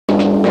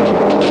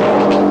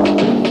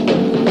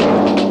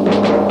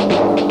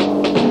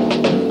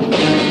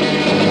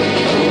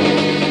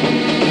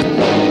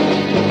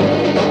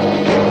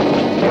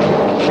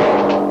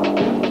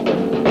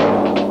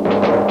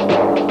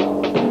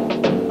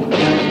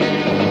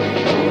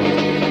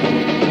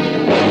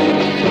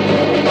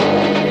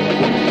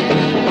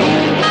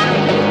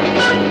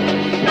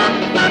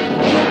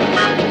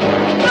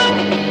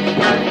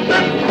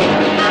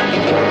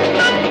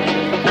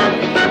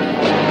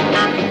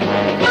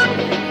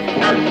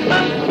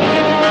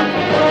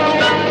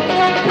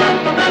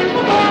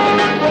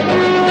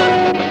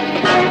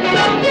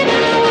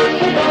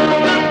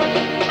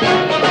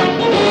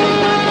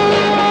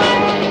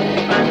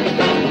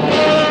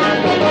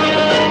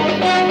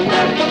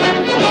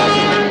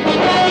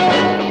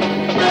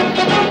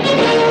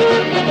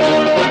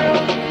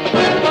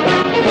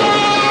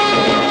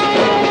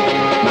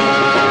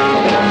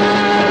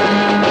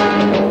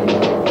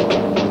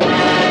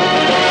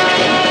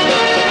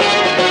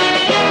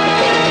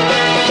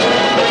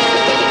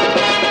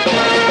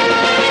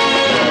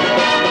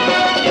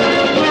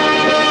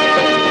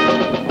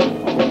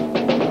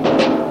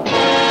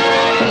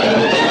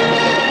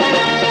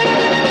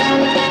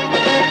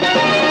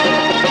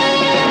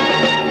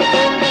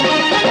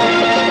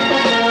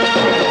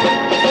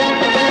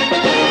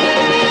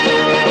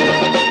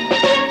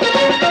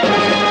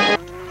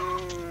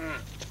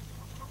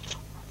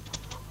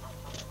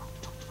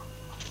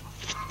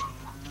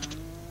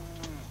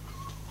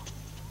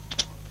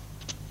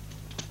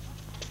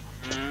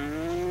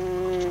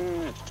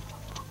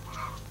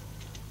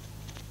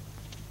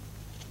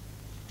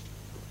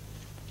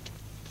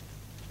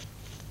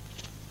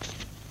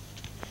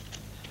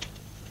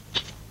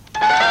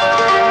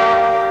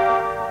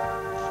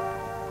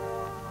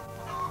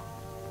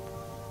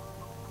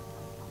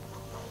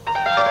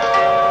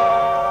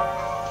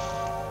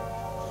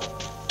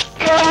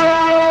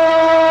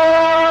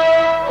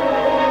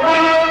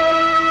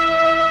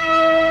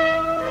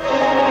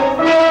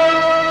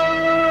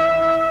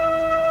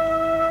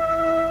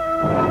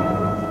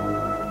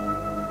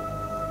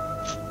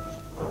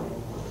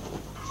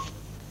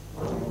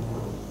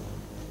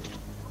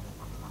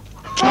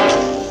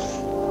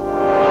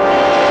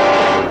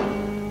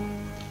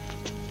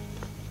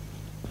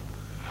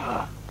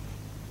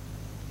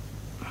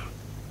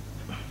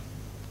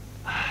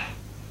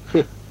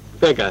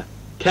Becca,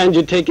 can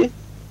you take it?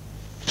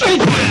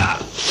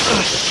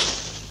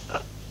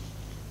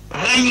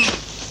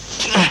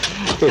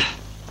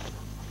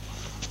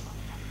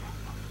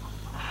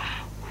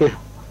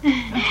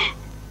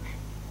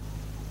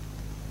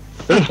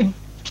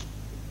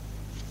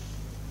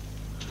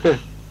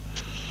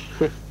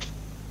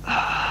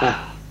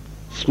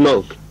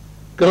 Smoke.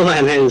 Go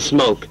ahead and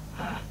smoke.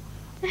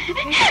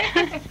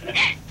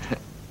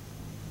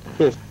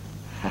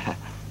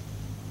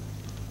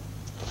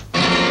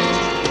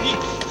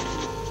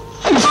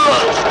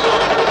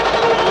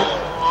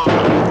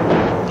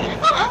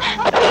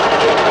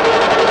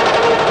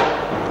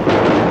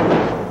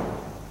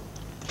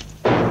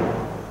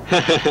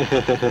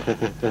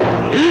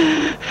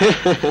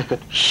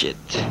 Shit.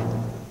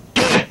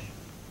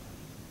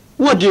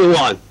 What do you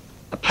want?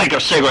 A pack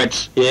of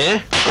cigarettes.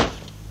 Yeah?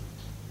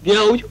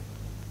 Yo.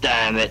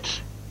 Damn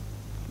it.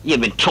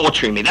 You've been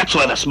torturing me. That's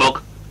why the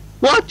smoke.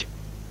 What?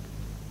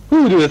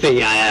 Who do you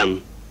think I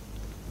am?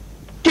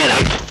 Get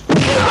out!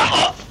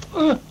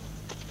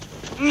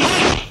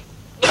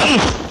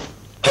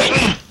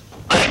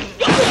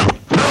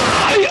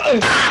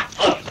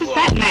 Who's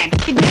that man?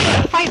 He did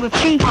a fight with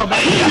Ping Pong,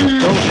 but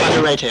Don't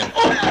underrate him.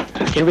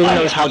 He really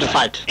knows how to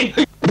fight.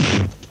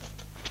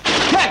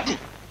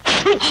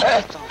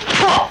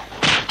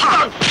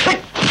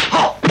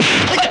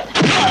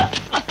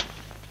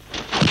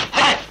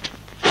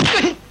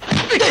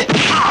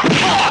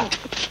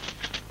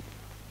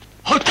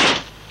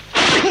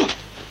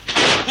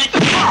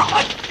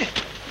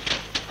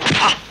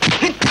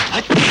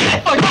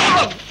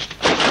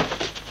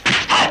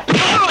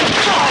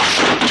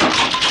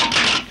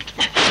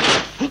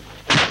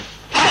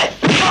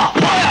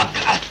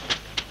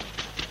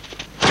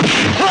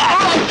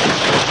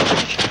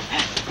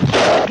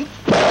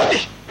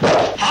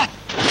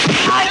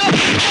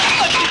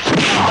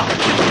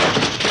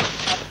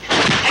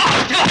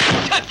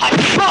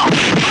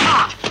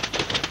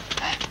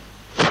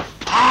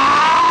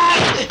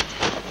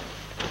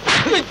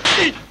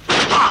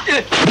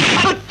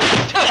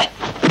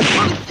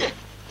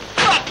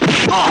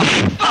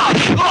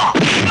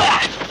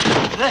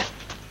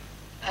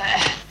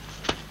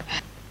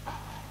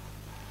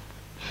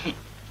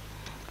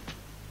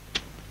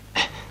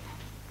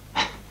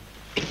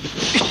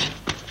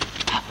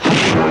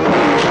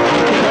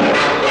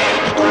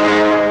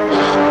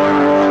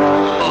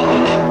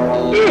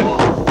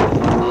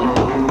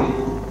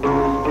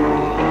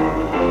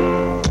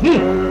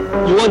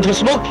 To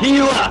smoke, here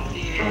you are.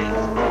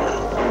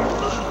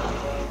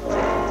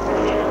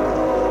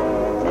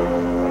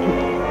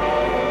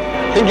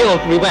 Thinking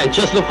of revenge,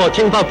 just look for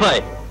Ting Pa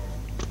Pei.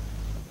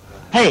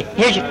 Hey,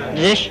 here's your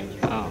dish.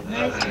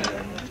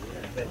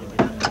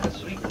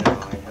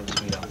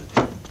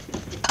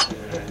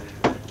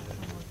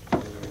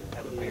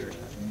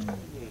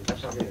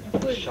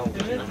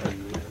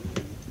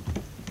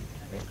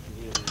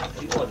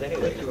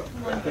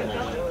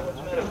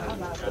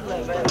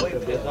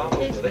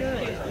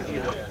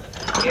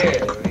 Here,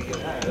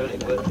 very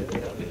good.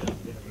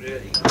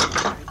 Really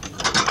good.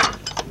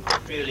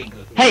 Really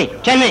good. Hey,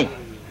 Chen.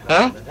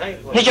 Huh?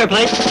 Here's your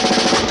place.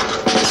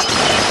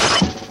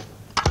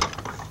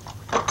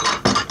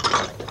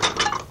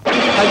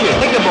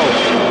 Take the bowl.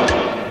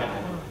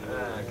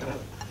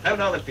 Have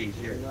another piece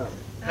here.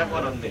 Have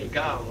one on me.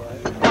 Come.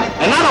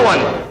 Another one.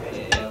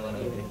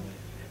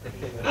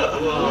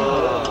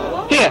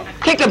 Here,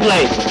 take the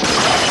plate.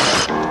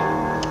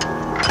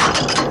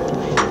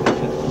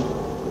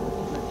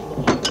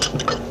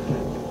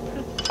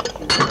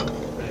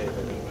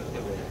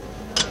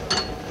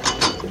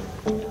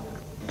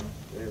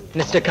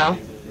 Mr. Cow?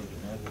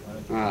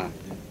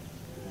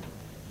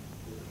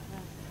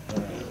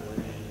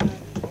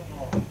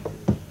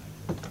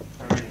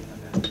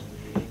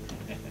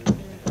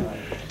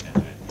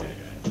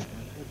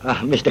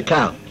 Mr.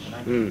 Cow.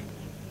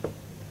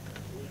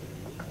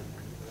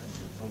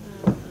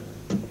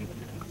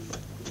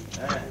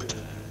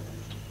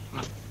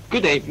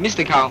 Good day,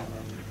 Mr. Cow.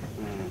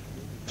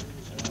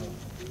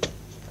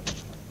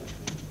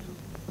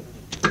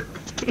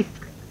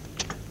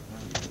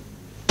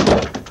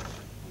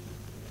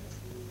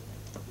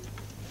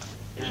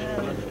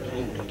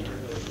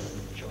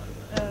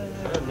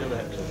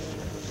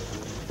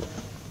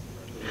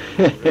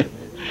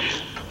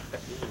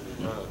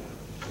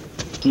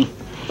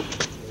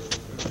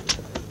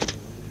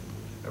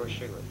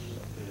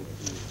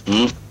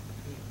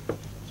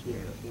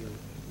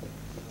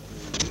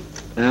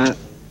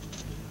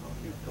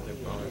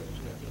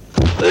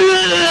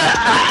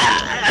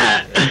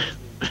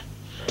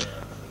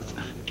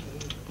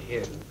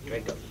 Here,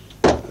 drink up.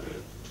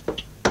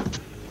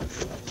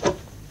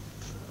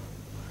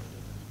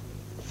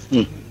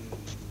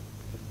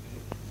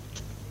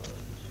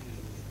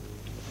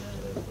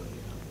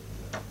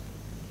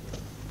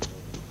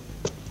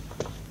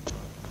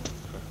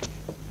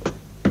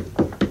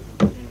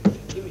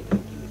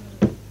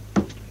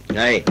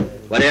 Hey,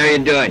 what are you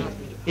doing?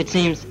 It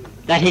seems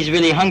that he's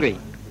really hungry.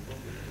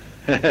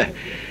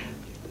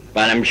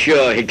 But I'm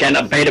sure he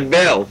cannot pay the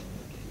bill.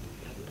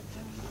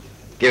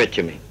 Give it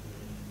to me.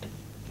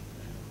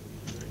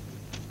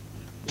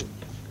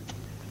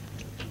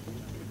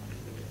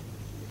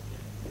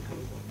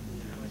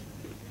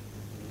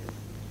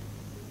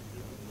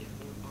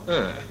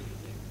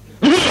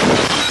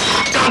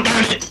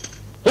 Doggone it!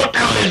 What the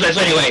hell is this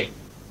anyway?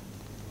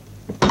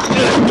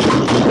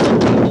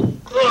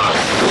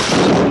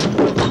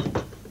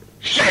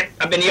 Shit!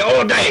 I've been here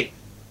all day.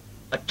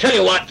 I tell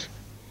you what,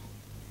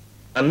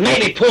 I may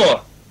be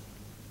poor,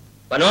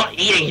 but not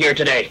eating here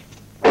today.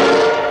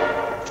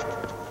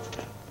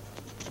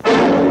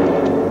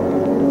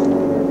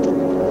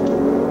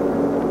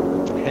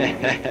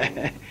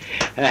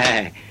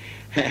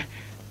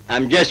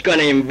 I'm just going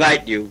to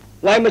invite you.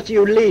 Why must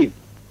you leave?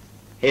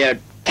 Here,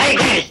 take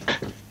this!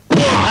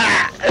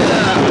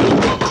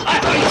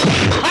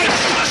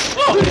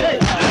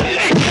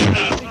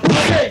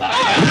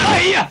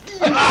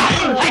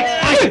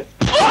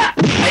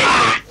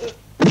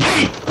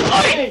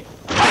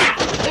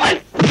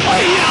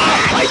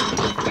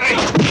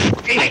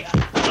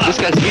 This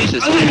guy's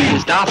vicious.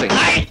 He's starving.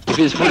 If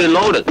he's fully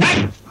loaded,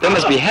 there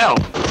must be hell.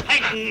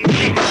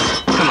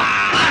 Come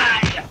on.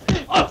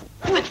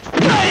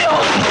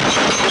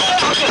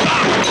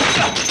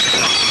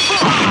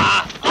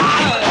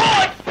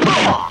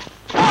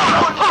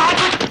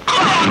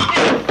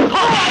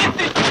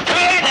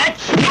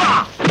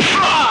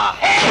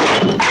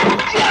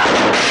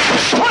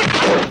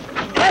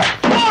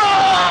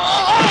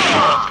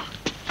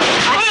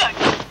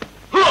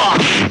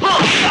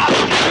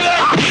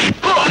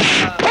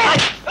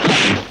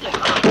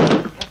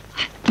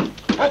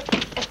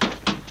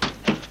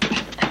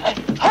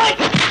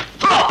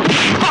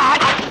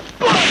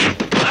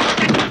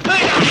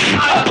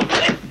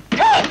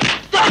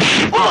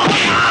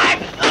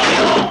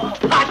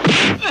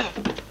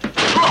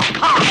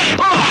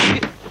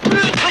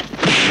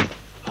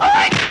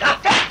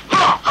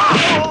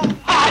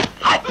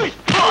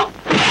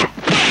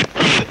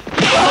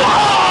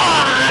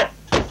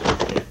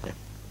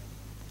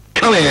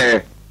 Come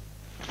here.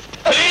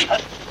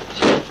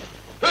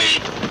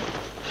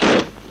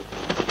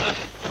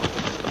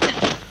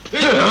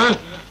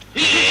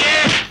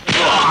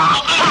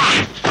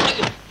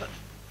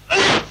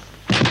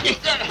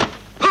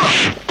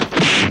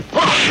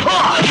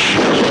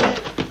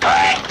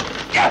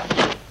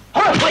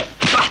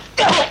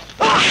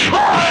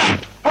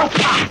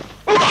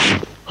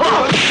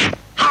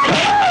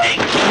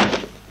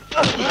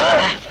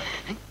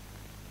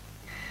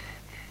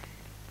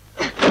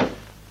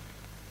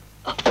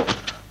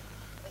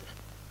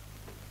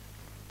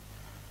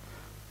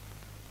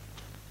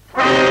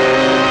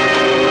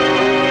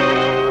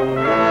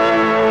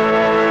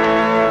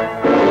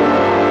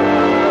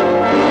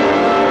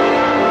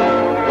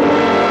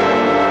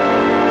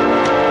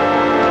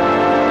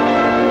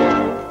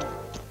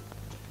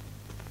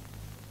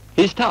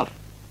 He's tough.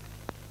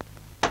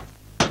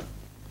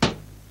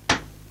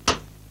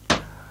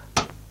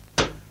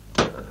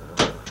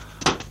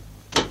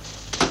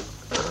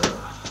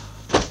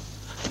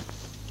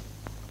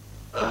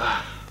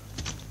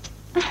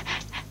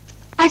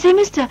 I say,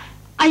 mister,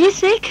 are you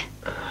sick?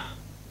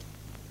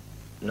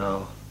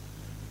 No.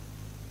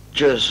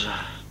 Just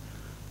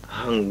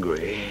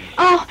hungry.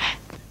 Oh,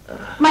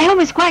 my home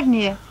is quite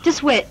near.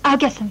 Just wait, I'll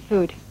get some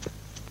food.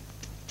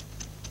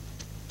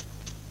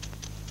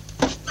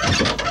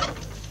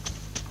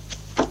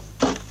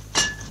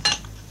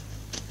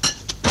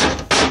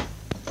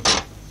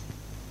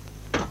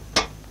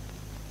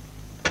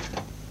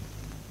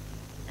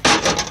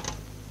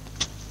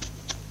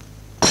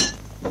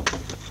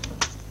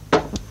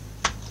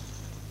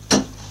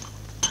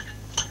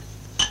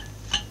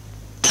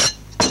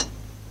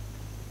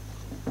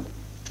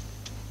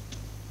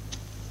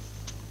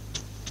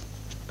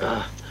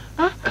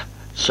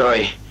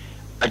 Sorry,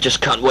 I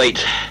just can't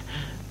wait.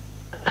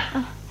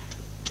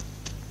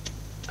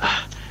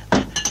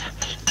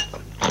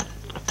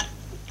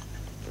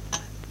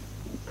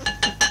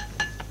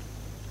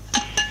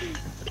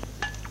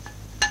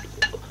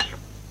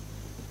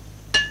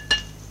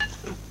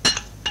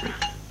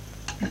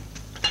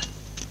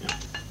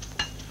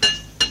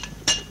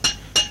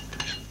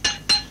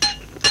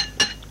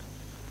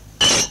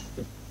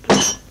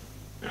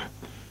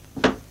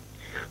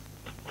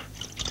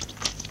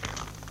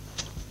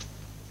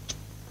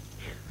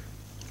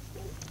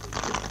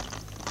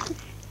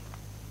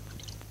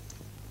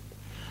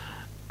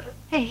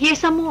 Hey, here's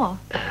some more.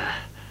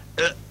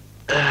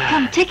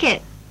 Come, take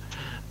it.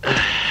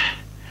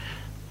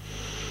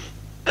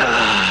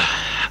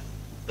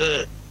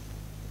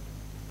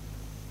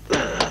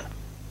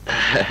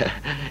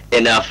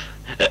 Enough.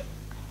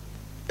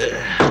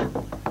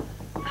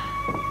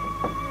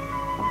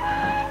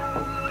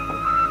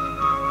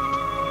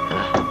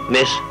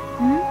 Miss?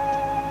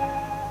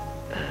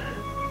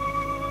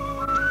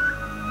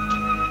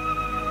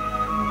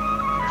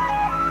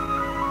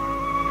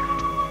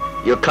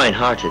 You're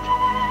kind-hearted.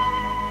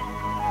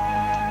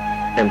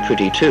 And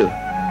pretty, too.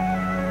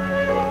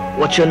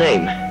 What's your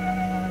name?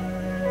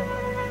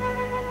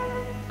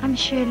 I'm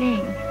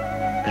Shirley.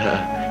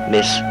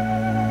 Miss,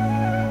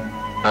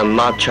 I'm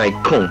Mark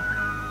Tsai-Tung.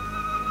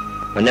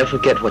 I'll never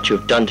forget what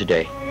you've done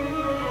today.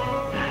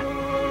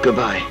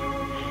 Goodbye.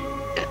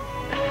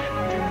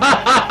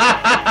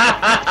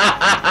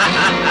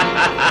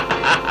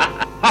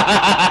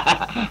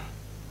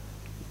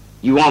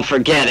 You won't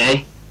forget,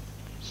 eh?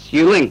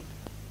 Hsiang,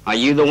 are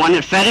you the one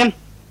that fed him?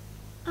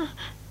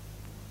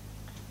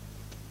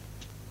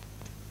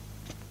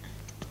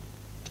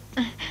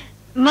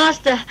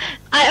 Master,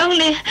 I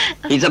only...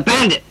 He's a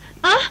bandit.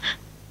 Huh?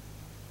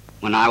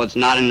 When I was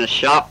not in the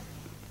shop,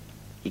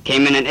 he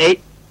came in and ate,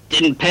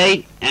 didn't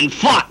pay, and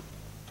fought.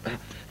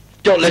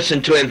 Don't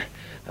listen to him.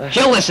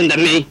 She'll listen to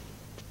me,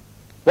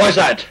 Why's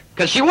that?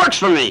 'cause she works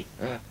for me.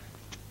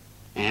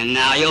 And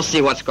now you'll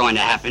see what's going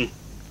to happen.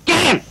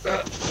 Get him!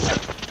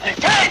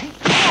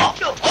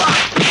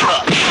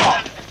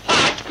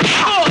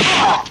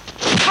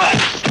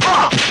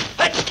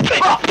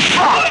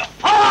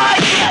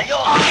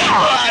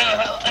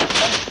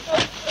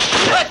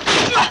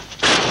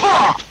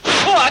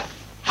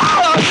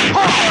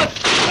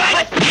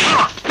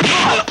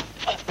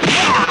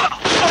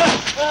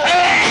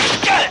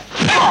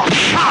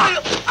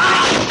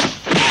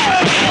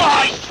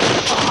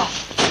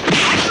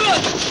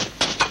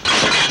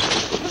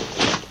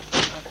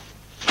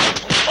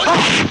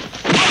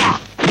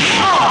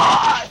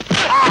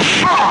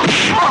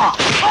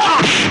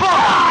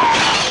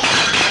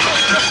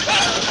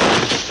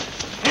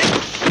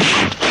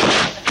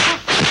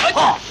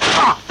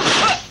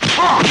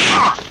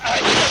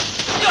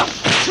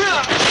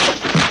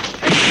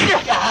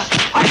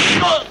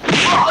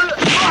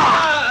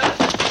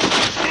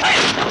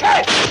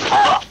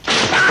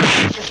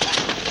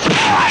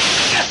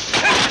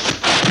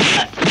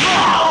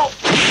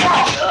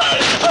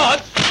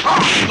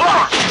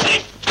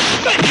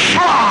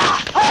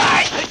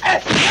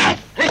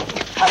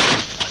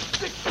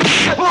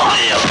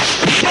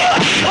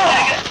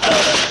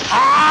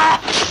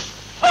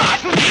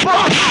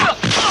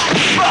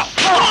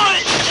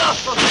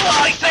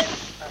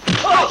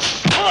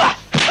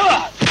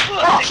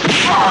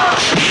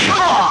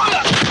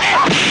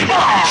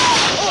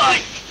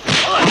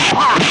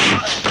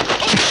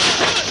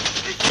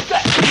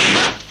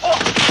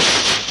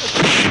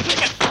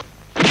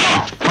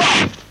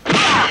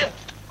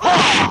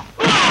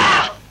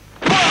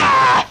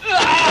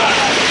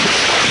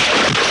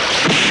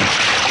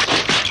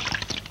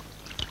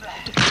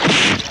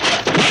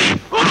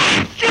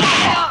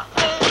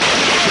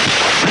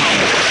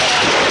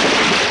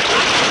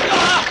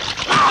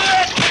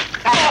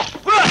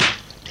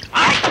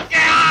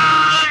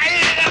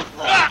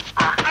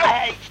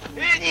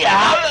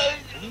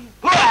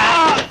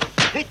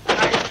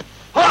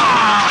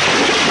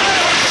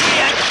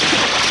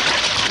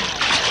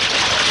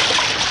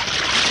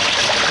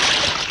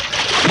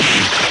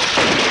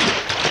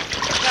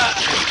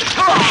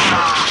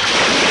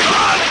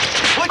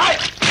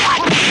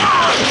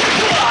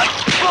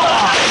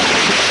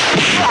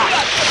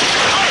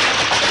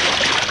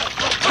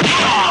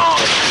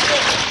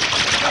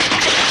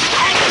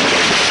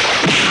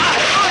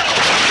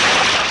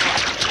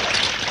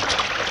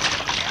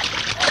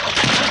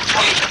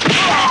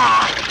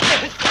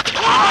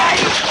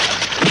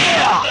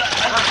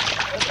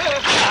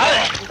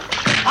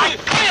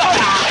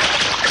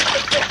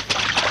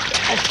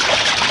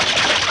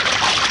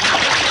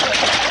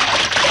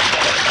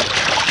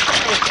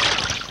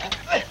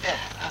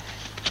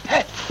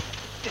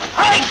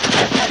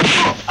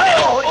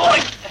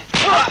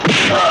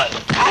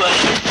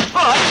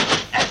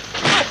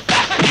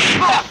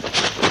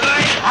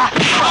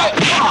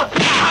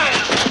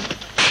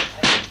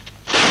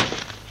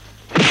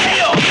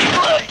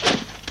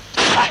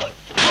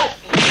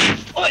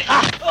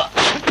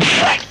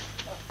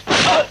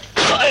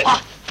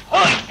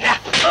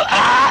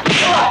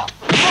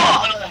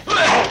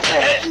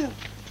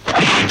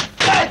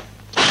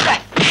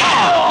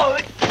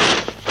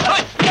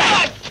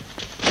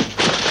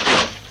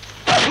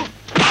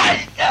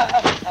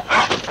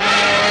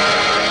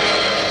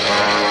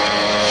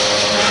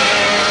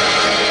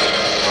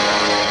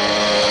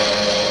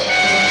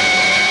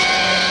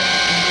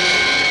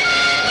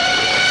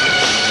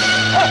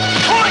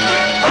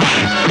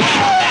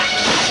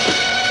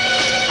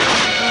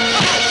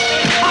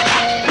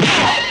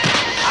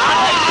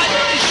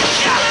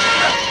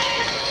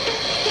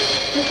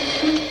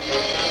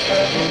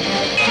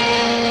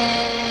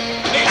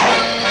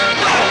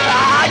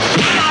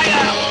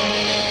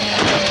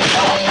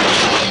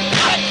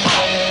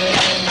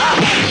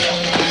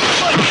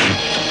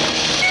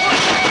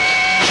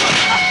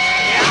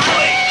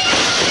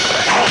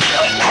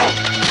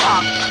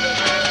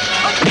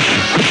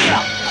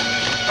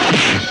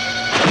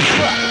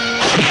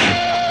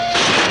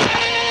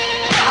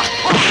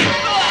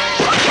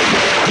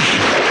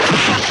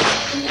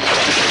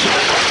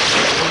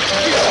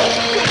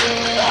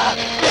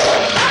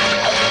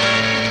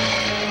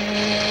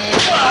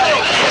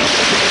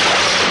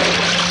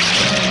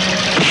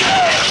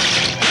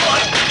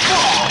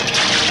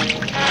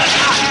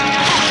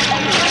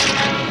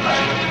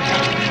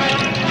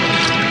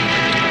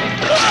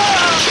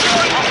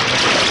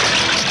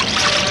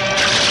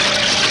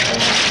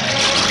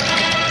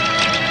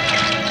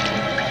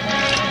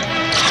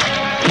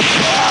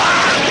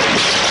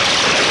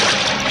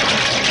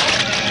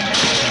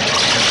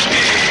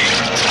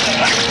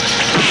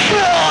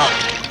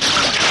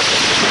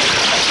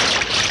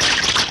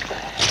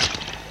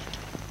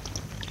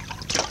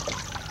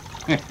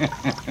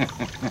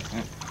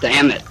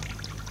 Damn it.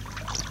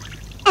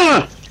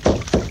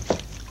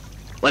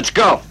 Let's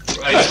go.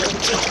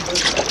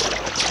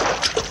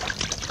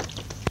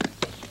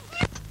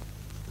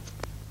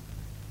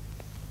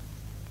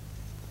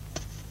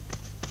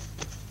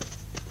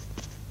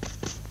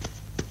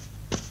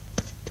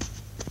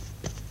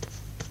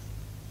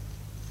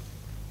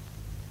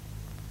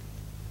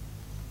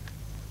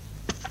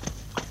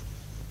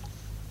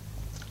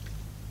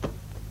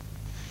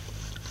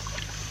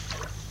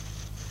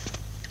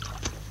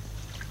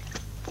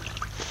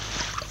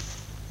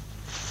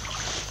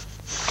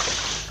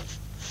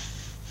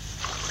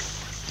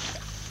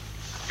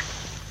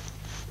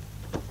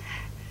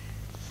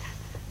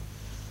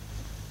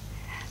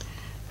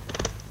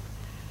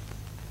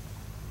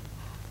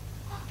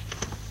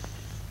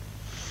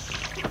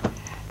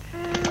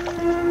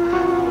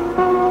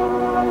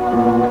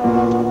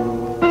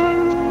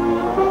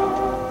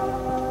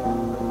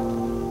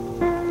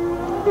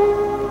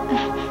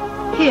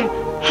 Here,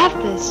 have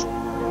this.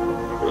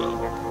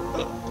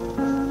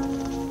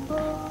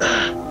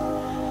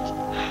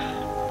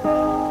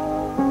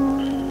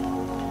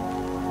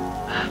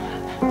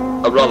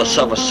 I'd rather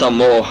suffer some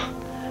more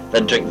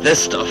than drink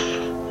this stuff.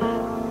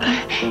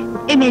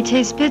 It may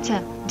taste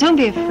bitter. Don't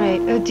be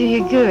afraid. It'll do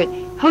you good.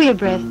 Hold your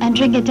breath and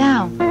drink it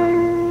down.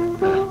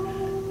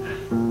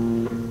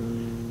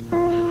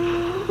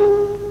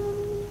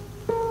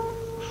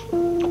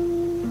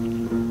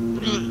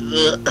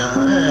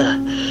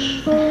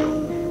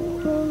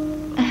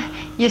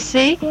 You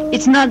see,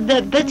 it's not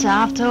that bitter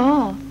after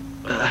all.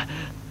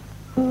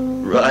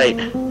 Right.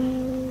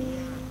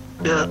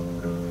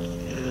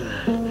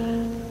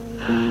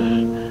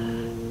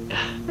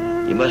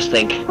 You must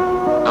think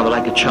I'm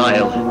like a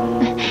child.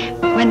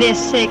 When they're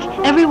sick,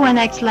 everyone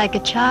acts like a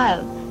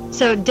child.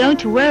 So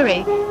don't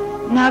worry.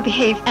 Now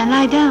behave and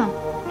lie down.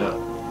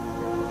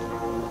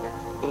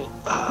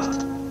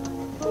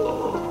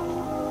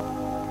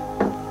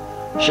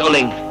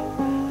 Shirley,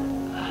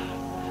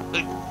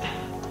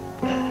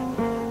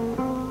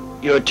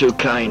 you're too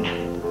kind.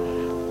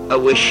 I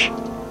wish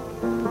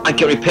I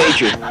could repay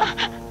you.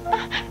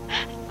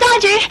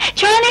 Dodgy,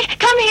 Charlie,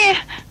 come here.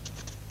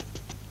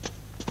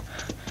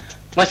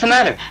 What's the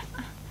matter?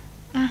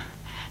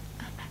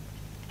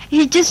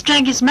 He just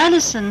drank his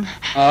medicine.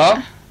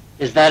 Oh?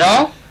 Is that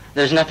all?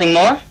 There's nothing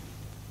more?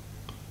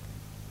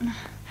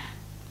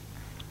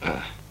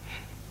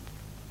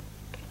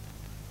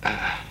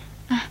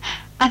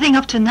 I think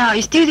up to now,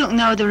 you still don't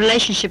know the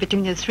relationship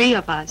between the three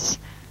of us.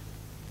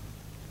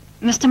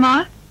 Mr.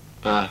 Ma?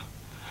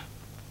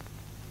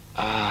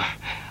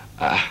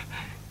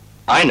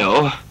 I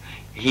know.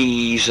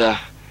 He's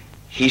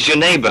your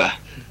neighbor.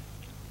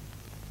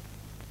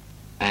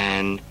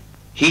 And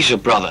he's your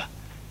brother.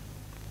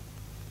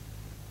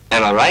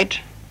 Am I right?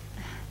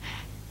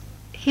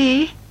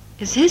 He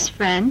is his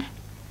friend,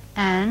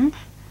 and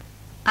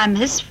I'm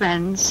his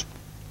friend's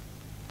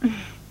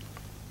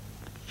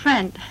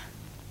friend.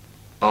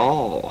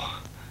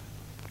 Oh.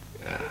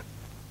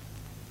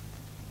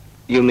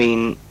 You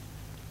mean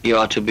you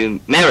are to be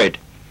married?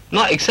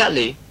 Not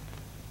exactly.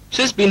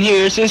 She's been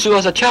here since she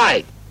was a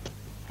child.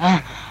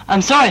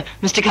 I'm sorry,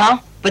 Mr.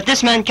 Cow, but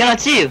this man cannot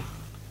see you.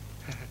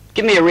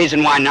 Give me a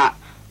reason why not.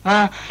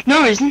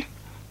 No reason.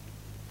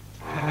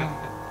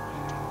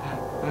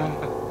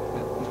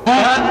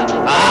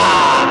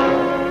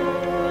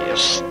 You're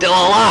still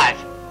alive.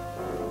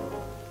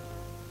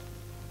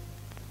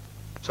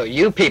 So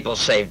you people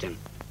saved him.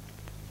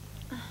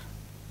 Are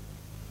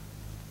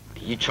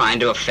you trying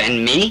to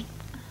offend me?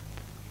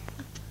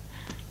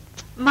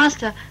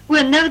 Master,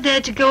 we're never there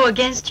to go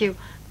against you,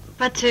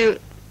 but to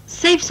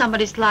save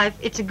somebody's life,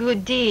 it's a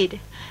good deed.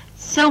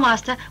 So,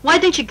 Master, why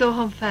don't you go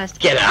home first?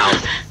 Get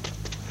out.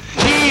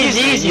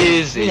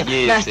 Easy.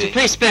 Master,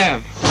 please spare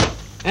him.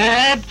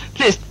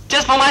 Please,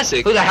 just for my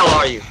sake. Who the hell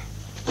are you?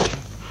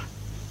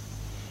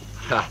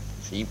 Huh,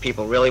 so you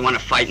people really want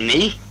to fight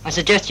me? I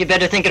suggest you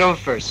better think it over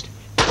first.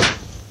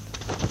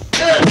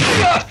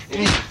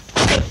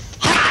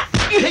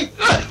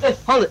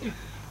 Hold it.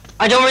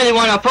 I don't really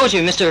want to oppose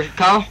you, Mr.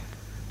 Cow.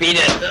 Beat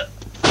it.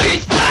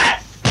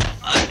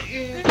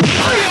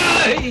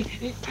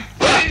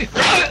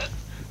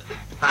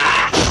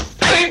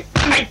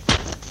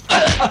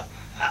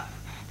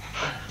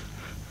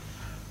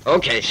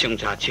 Okay, Hsiung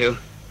Ta-Chu.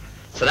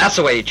 So that's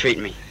the way you treat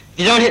me. If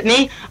you don't hit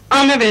me,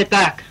 I'll never hit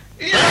back.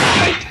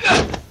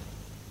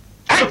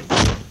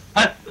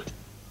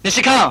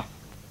 Mr. Cow,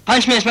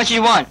 punch me as much as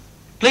you want.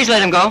 Please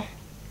let him go.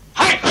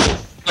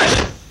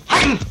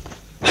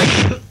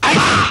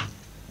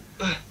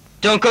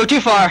 Don't go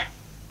too far.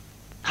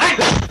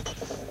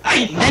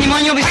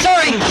 Anyone, you'll be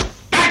sorry.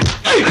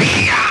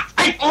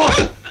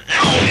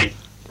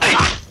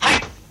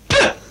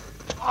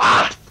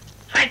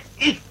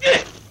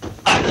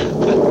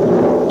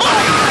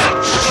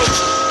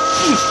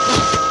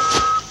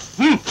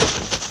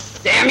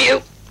 Damn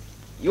you!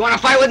 You want to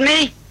fight with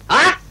me?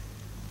 Huh?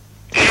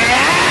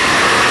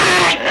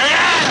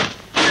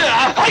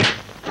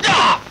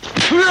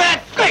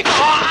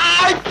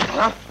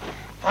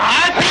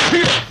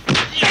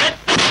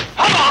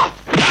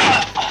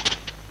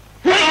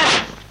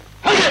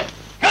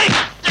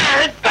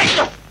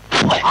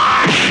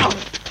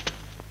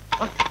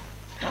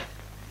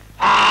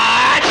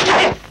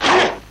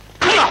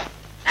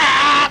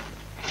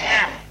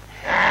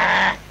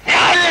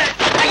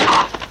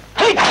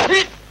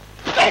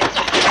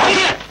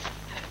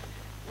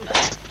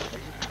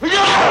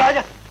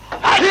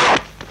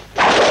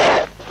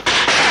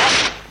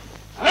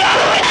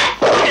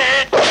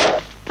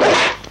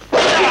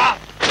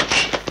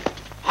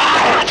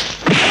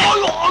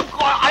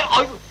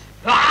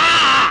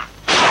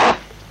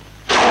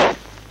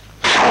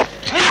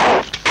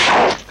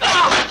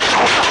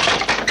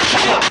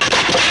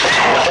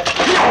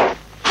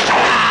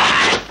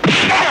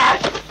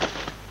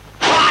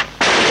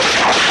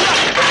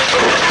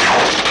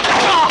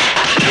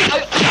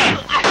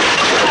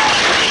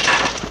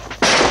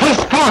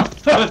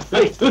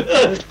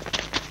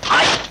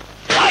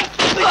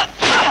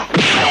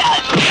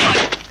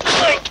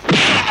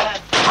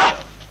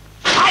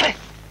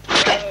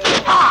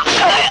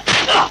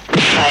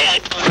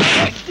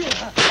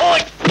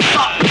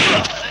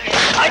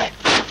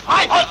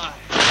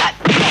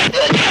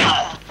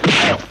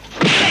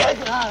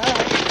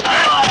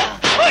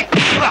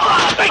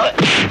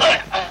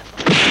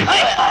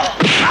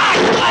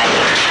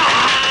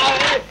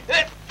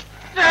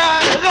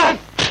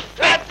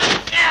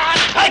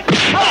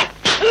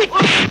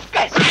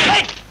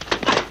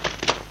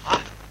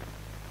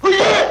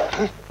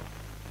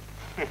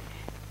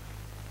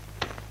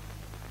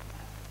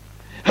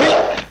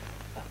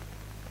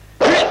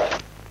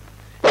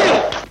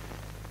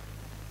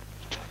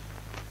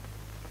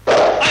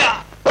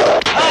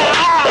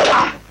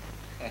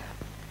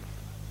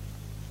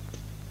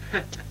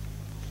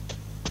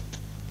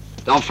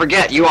 Don't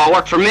forget, you all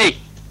work for me.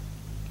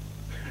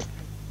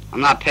 I'm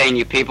not paying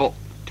you people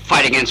to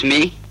fight against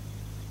me.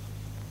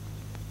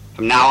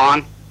 From now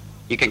on,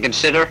 you can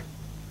consider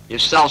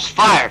yourselves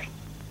fired.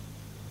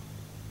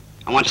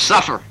 I want to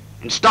suffer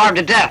and starve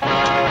to death.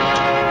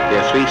 There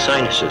are three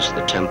sinuses: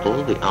 the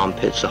temple, the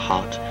armpits, the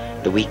heart,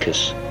 the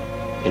weakest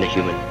in a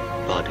human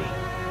body.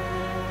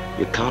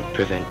 You can't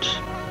prevent.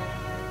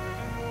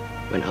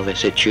 When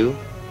others hit you,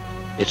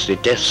 it's the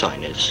death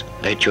sinus.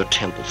 They hit your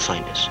temple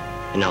sinus.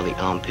 And now the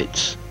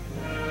armpits.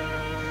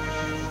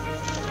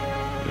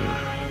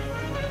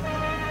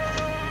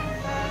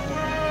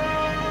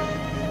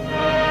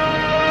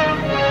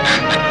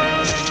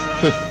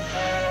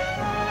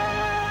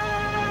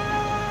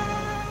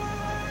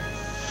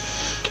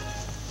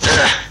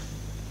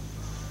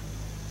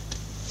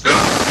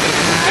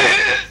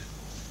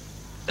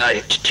 Now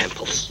your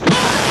temples.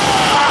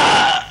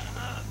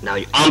 Now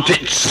your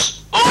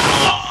armpits.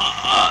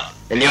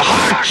 And your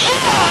heart.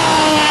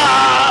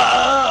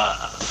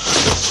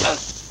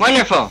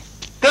 Wonderful.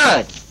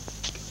 Good.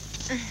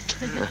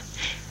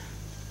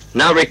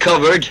 Now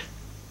recovered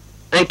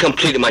and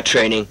completed my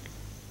training,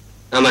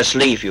 I must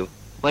leave you.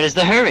 What is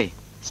the hurry?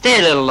 Stay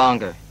a little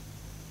longer.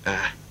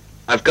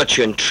 I've got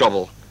you in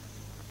trouble.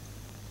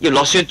 You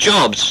lost your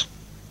jobs.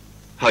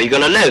 How are you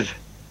gonna live?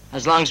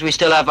 As long as we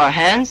still have our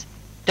hands,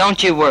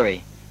 don't you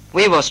worry.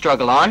 We will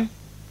struggle on.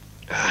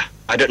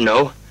 I don't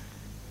know.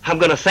 I'm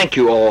gonna thank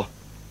you all.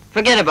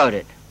 Forget about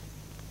it.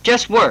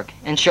 Just work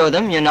and show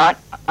them you're not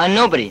a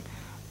nobody.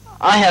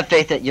 I have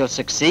faith that you'll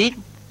succeed.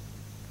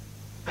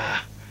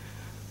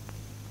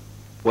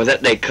 When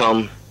that day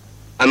come,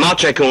 I'm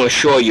out, I can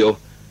assure you,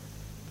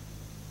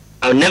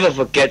 I'll never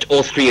forget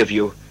all three of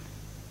you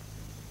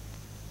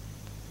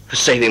for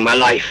saving my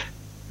life.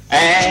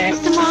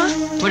 Mr. Ma?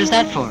 What is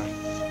that for?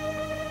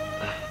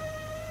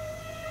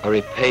 I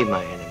repay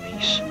my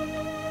enemies,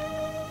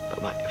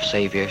 but my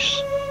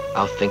saviors,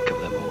 I'll think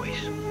of them always.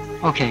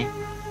 Okay.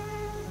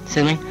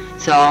 Silly,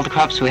 sell all the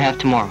crops we have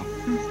tomorrow.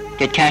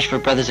 Get cash for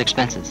brother's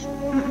expenses.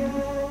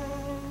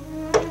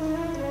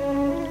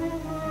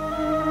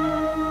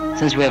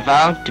 Since we have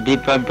vowed to be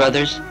blood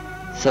brothers,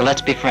 so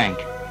let's be frank.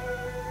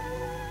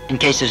 In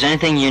case there's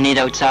anything you need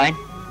outside,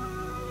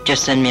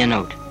 just send me a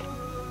note.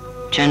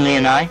 Chen Li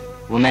and I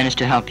will manage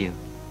to help you.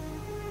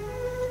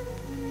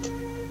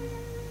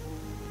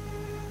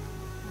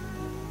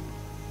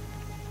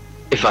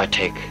 If I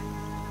take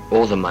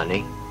all the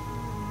money,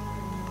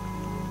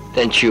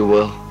 then you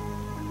will.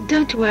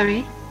 Don't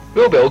worry.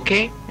 We'll be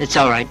okay. It's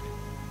all right.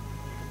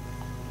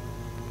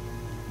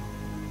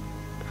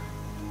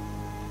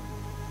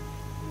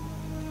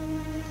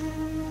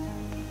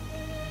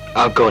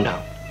 I'll go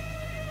now.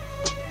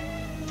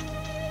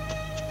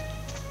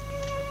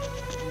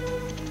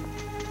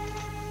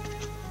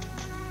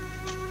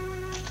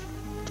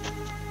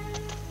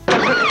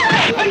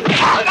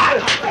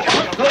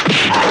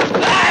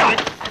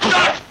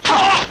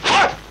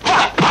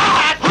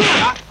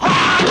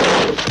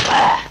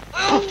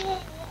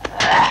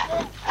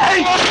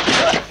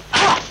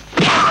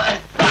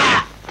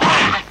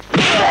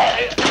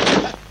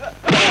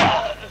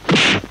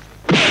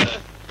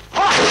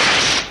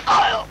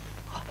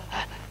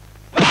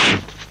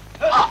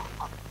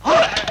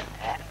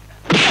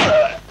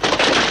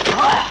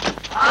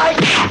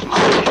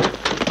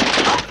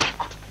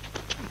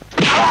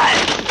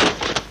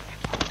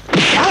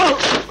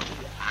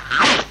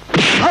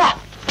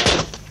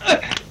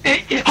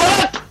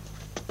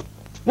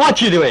 What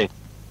you doing?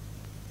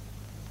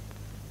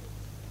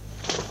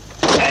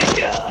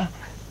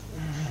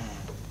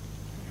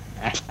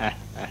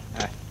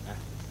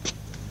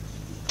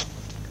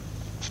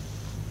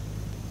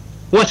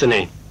 What's the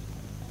name?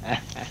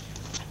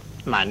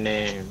 My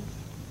name.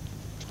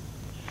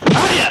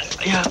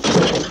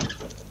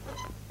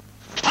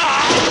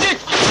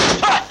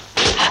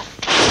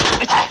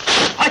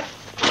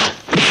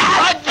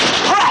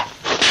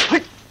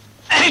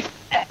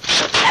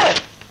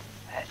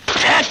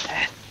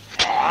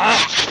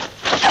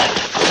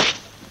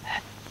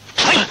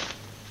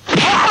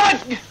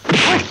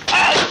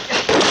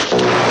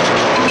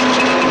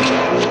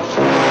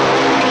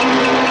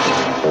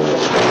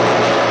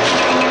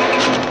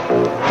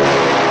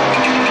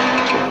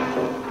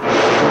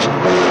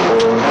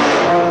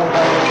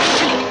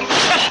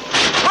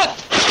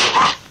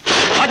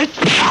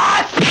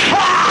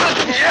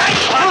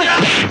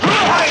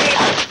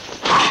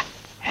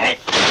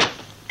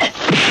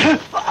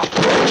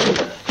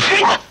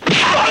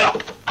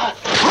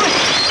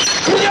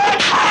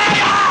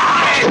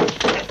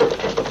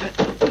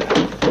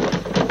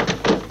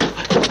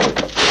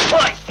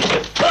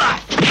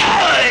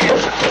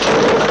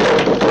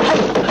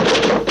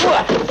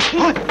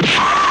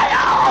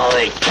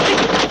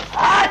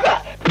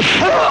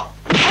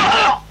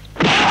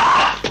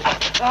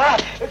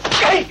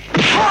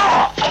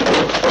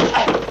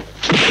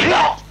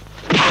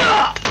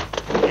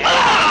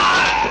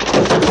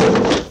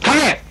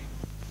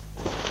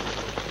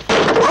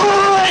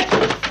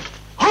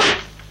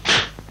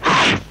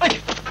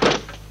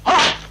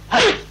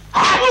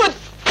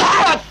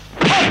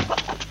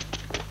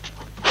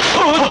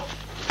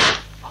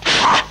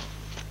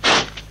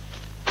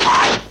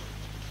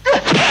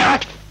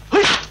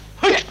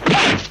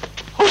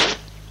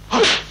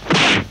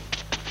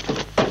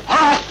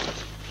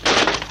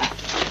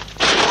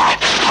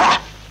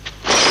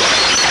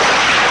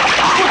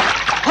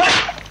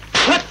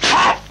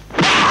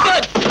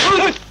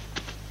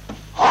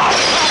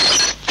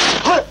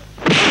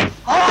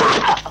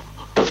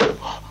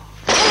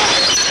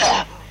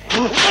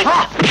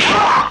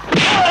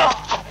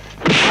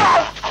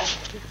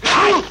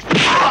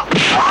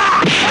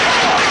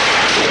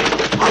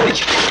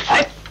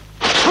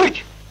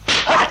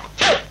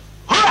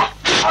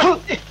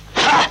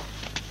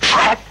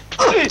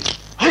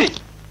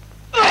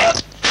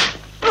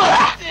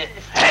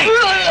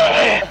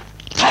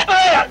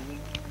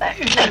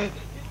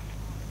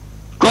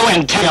 Go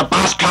and tell your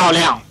boss Cao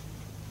Liang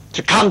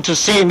to come to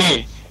see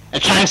me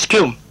at Chang's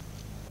Cube.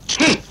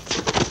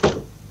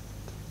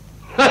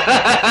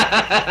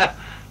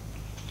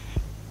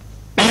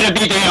 Better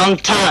be there on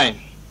time.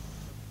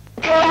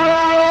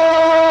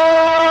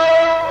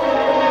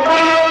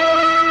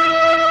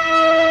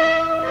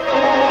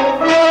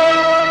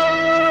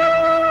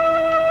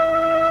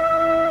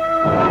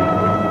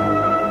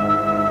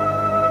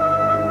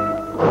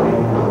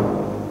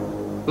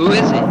 Who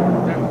is he?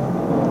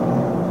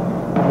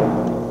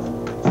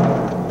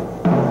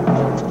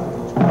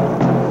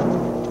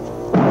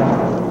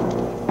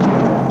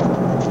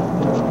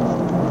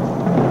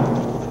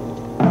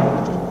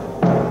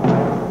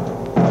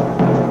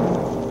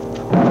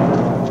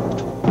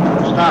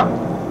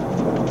 Stop.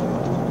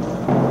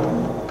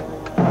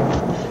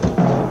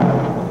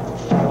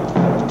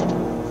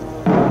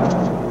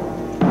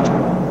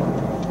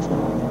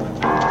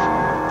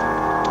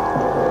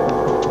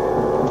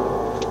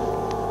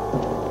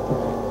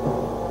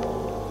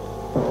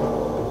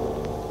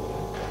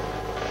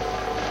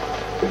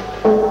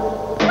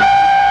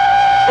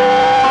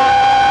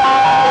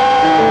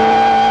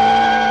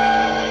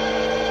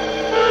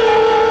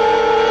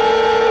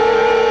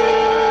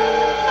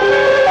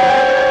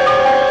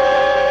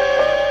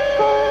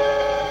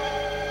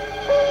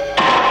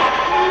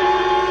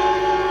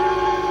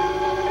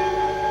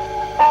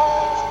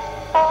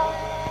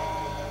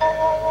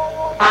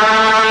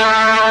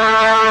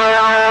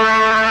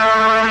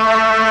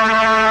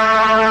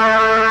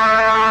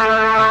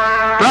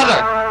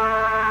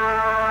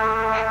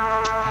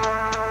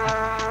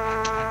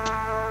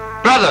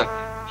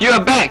 You're a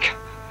bank.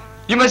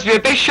 You must be a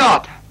big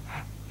shot.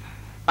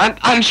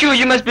 I'm sure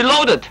you must be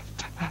loaded.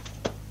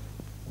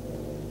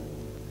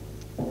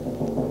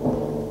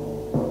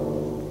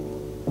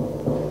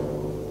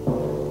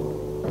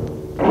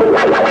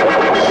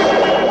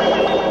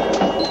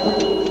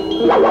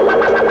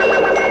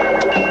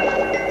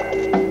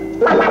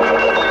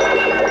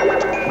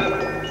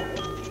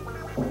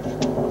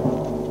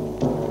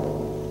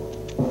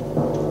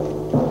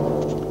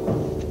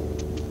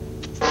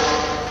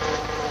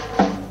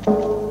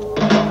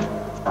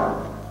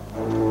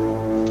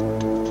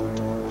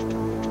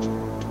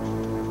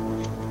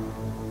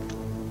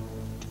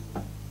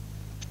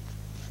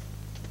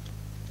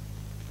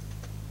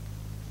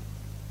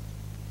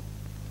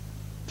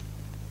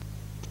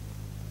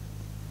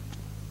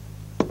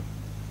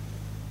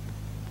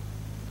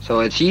 So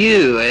it's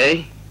you,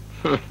 eh?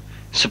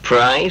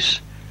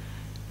 Surprise?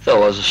 Thought I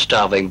was a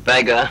starving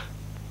beggar.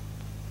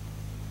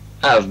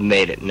 I've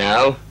made it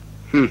now.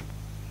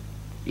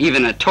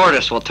 Even a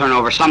tortoise will turn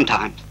over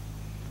sometimes.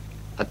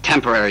 A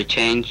temporary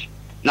change,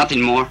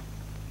 nothing more.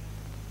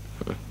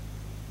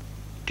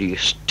 Do you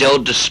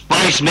still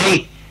despise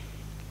me?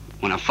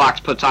 When a fox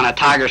puts on a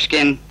tiger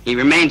skin, he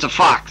remains a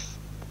fox.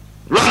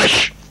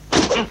 Rubbish!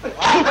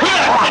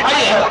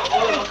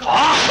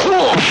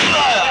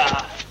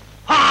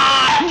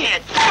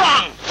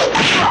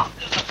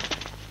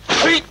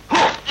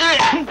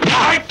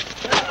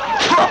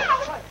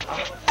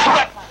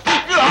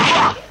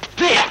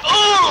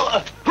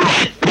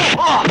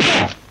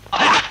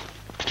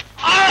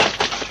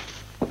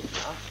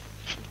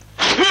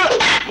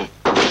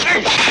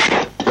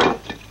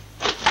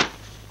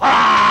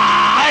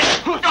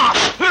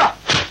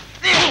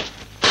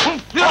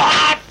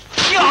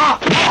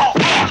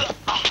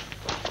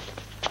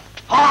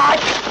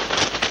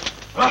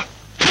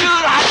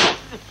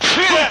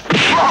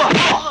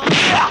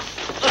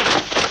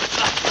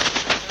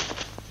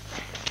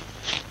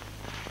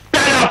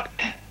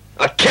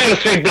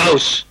 Three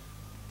blows.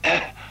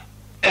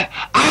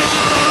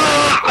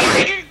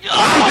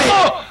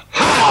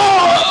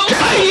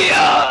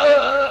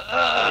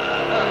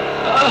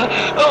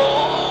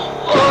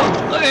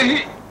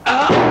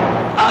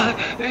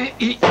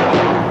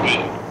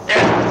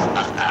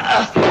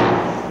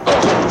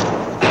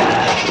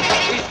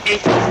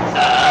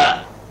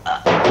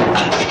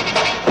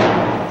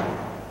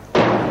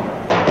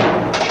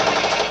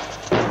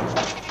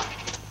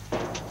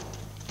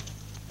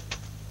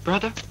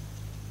 Brother?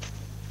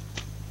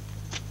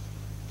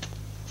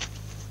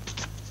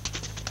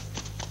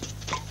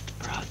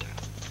 Brother.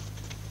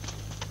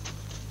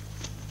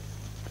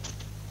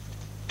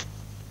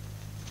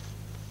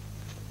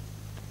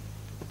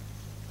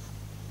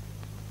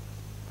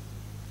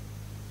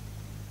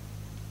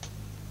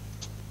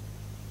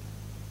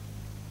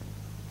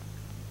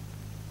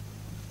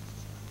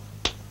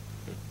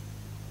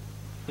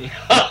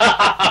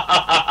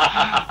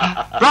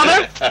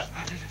 Brother?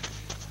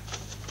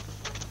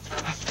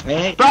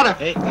 Hey, Brother!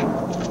 Hey.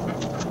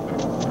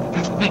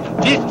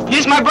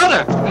 He's my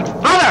brother!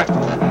 Brother!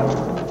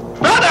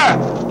 Brother!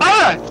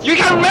 Brother! You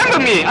can't remember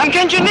me! I'm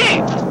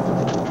Kenjini!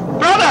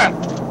 Brother!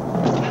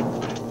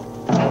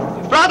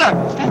 Brother!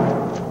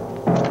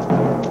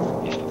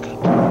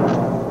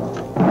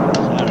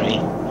 Sorry.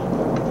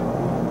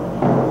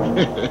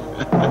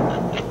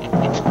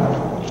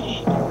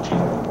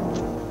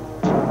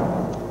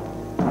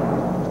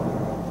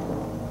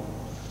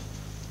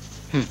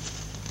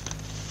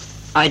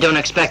 I don't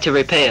expect to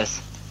repay us.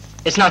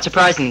 It's not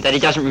surprising that he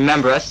doesn't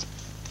remember us.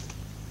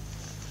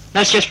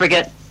 Let's just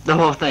forget the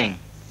whole thing.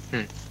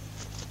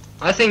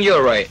 I think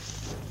you're right.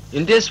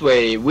 In this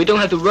way, we don't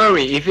have to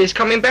worry if he's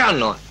coming back or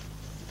not.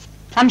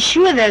 I'm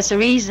sure there's a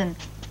reason.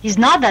 He's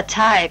not that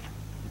type.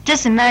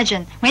 Just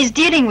imagine, when he's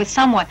dealing with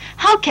someone,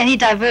 how can he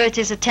divert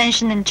his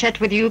attention and chat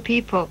with you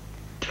people?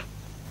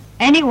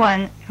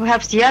 Anyone who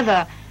helps the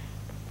other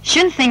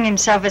shouldn't think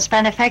himself as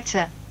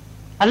benefactor.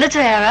 A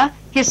little error,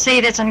 he'll say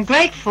that's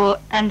ungrateful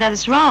and that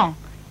is wrong.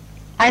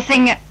 I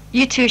think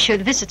you two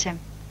should visit him.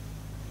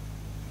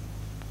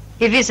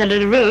 If he's a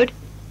little rude,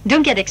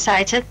 don't get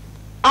excited.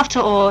 After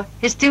all,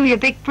 he's still your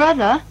big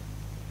brother.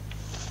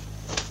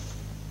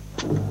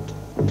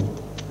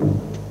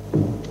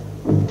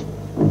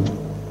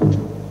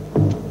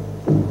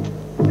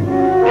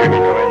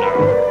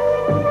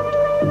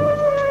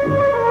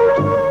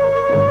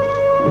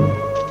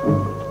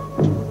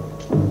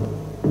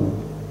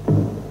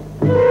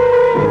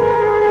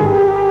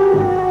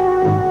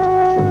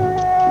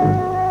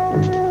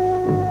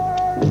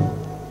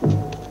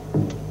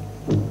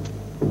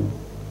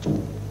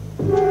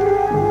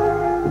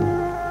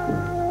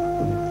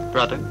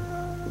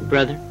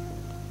 Brother?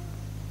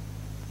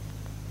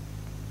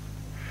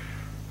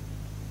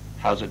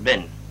 How's it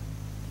been,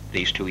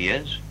 these 2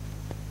 years?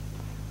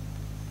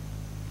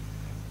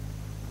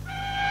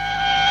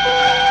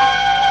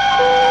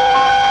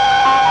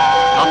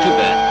 Not too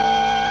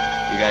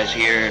bad. You guys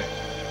here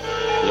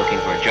looking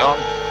for a job?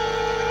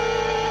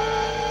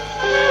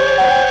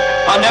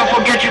 I'll never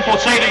forget you for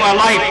saving my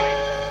life.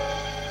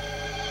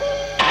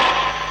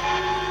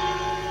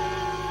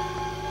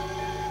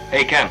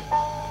 Hey, Cam.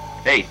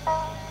 Hey.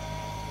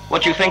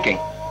 What you thinking?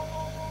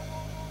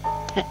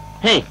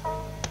 Hey,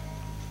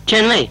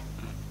 Chen Li.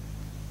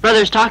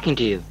 Brother's talking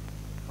to you.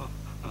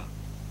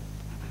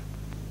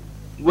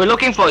 We're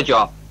looking for a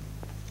job.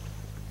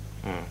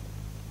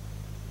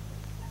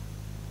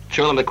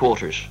 Show them the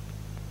quarters.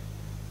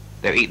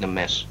 They're eating a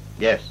mess.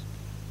 Yes.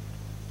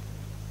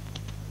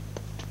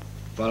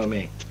 Follow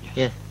me.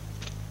 Yes.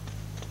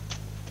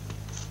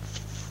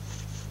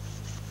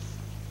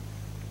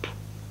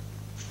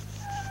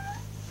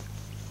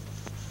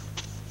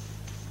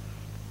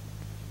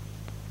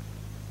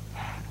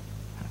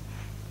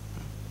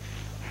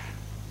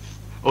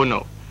 Oh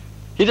no,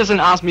 he doesn't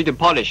ask me to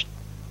polish.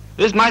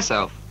 It's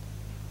myself.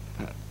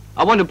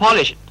 I want to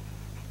polish it.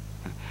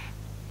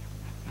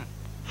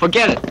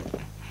 Forget it.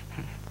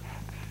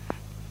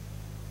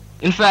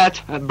 In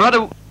fact,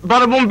 brother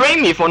won't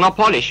blame me for not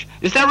polish.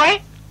 Is that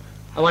right?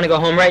 I want to go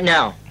home right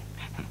now.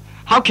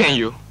 How can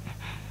you?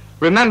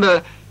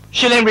 Remember,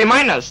 Shirley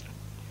remind us.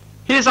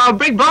 He is our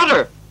big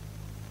brother.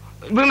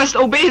 We must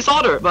obey his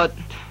order, but...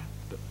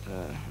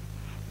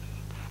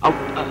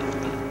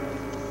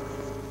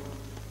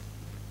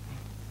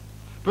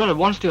 brother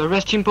wants to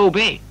arrest Chimpo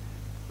Bay.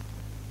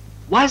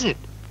 Why is it?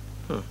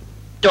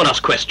 Don't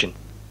ask question.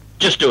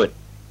 Just do it.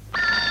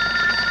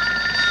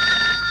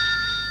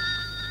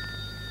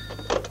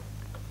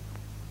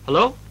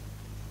 Hello?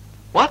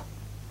 What?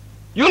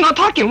 You're not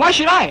talking. Why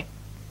should I?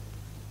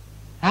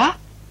 Huh?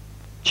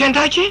 Chen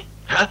Tai-Chi?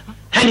 Huh?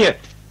 Hand here.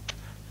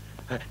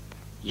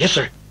 Yes,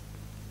 sir.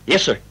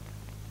 Yes, sir.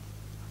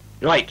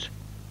 Right.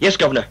 Yes,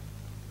 Governor.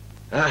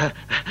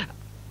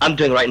 I'm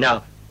doing right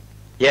now.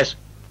 Yes.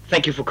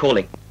 Thank you for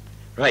calling.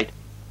 Right.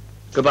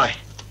 Goodbye.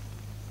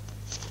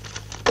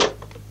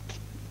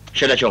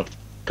 Shirley,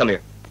 come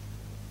here.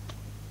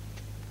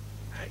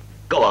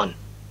 Go on.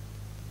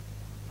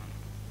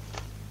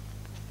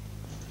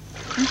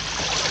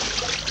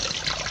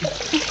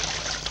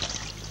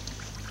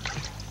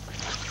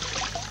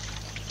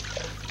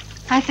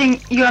 I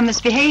think you are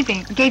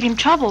misbehaving, gave him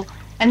trouble,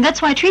 and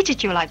that's why I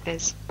treated you like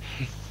this.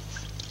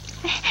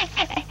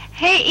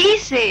 Hey,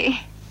 easy.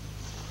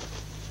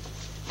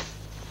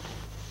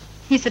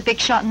 He's a big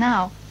shot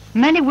now.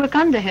 Many work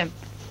under him.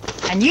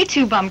 And you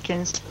two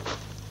bumpkins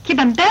keep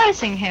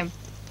embarrassing him.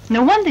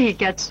 No wonder he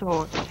gets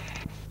sore.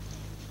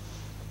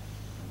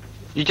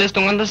 You just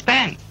don't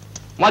understand.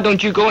 Why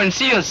don't you go and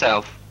see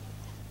yourself?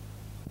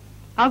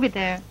 I'll be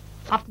there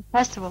after the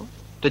festival.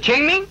 The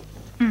Qingming?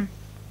 Mm.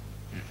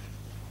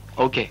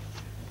 Okay.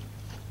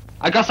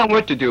 I got some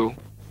work to do.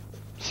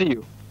 See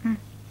you. Mm.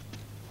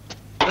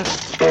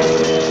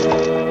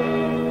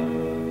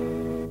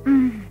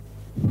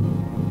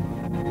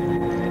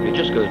 You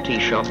just go to tea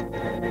shop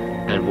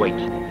and wait.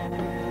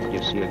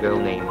 You'll see a girl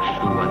named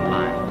Shu Wan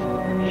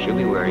Lan. She'll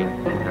be wearing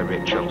a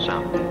red chong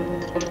sao.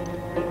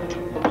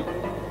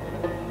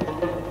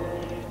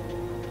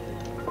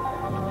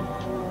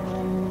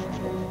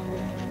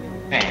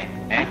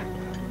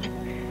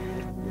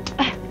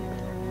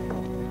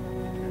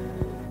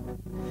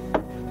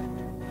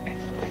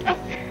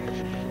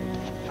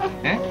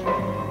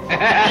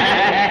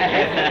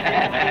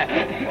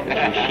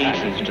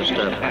 She's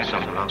disturbed by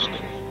some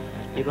harassment.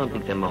 You go and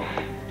pick them off,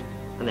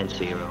 and then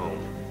see her home.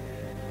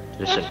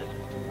 Listen,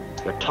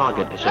 your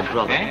target is her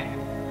brother,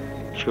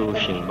 Chu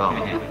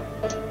Xingbao.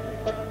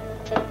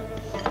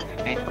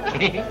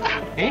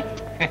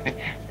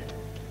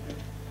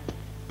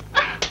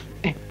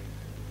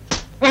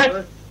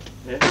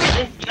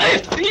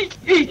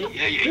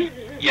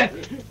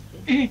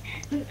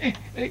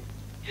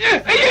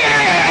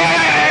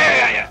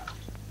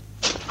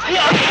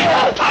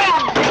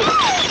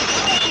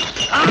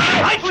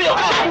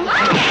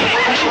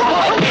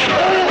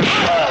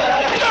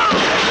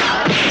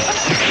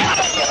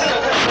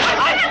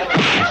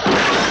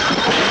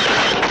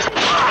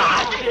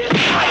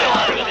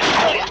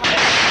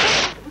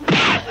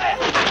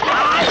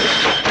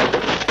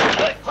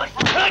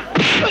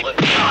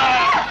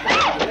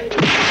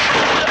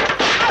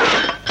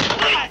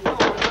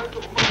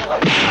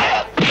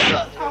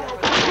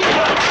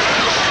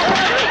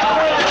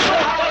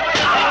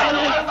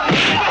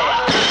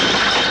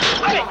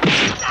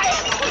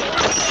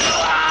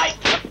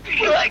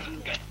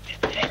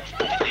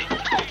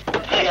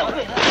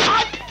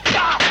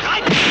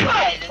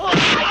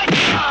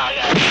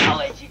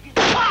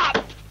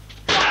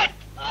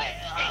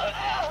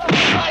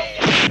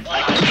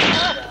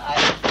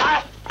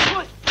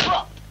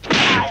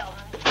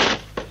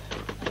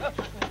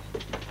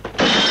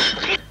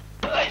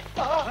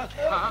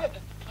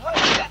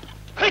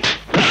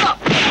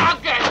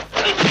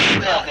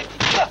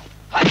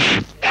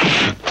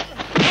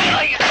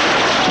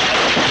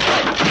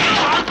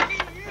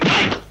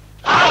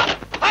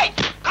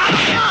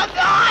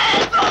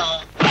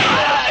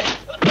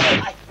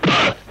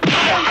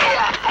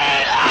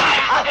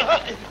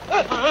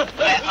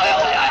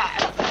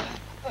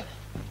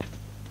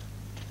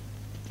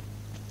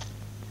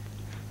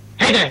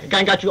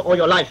 I got you all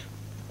your life.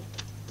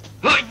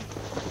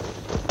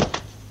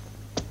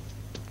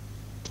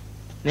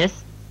 Miss,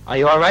 are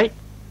you all right?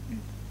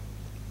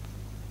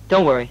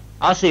 Don't worry.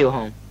 I'll see you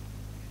home.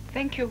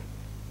 Thank you.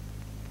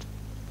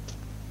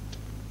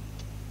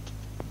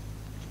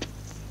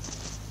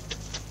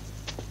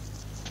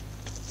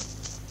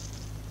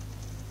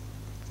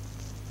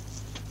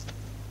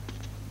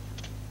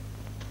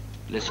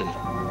 Listen,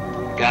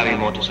 Gary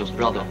Mortis'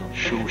 brother,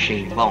 Shu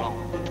Xingbao.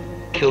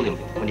 Kill him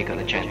when you got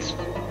a chance.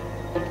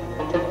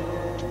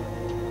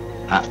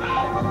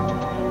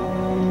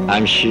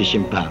 I'm Xu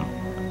Xingbao.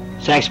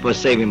 Thanks for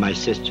saving my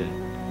sister.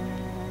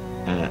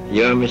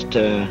 You're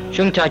Mr.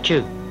 Hsiung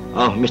Tai-Chu.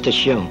 Oh, Mr.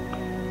 Hsiung.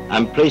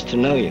 I'm pleased to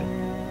know you.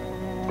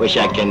 Wish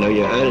I can know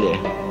you earlier.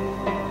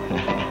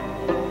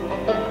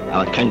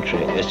 Our country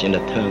is in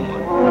a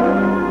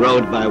turmoil,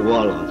 ruled by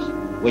warlords.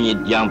 We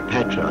need young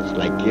patriots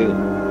like you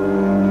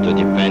to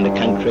defend the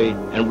country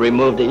and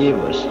remove the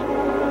evils.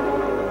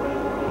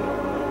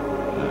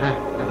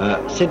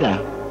 Sit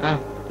down.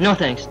 No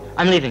thanks.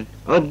 I'm leaving.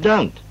 Oh,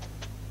 don't.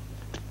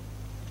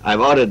 I've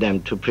ordered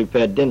them to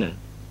prepare dinner.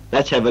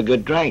 Let's have a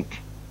good drink.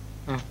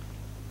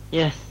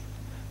 Yes.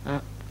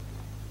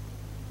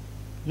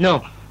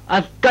 No,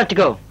 I've got to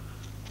go.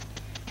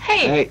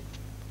 Hey!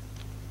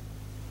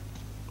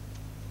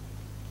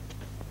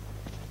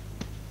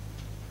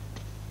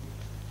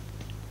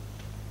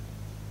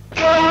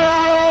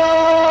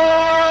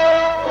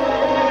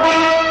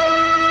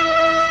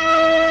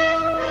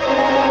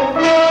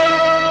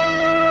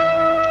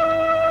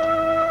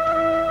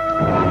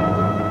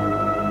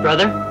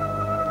 Brother?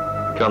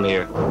 Come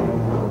here.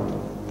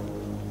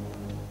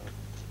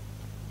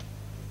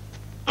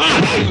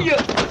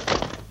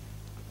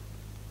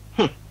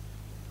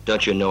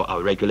 Don't you know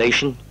our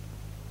regulation?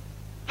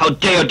 How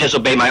dare you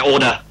disobey my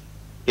order?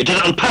 You did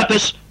it on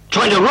purpose,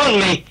 trying to ruin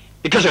me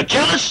because you're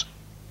jealous?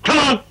 Come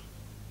on!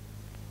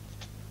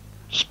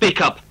 Speak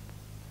up.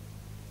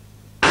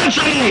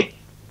 Answer me!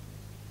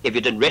 If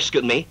you didn't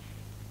rescue me,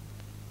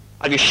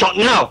 I'd be shot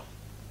now.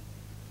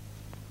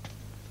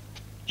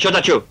 Sure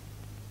that you?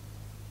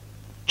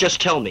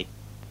 Just tell me.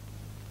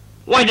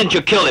 Why didn't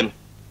you kill him?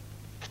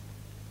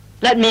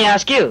 Let me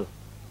ask you.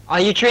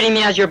 Are you treating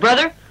me as your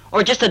brother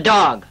or just a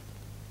dog?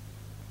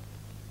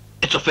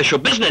 It's official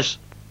business.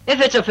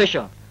 If it's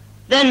official,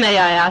 then may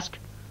I ask,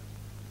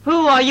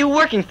 who are you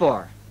working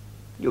for?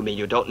 You mean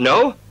you don't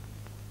know?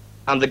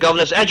 I'm the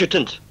governor's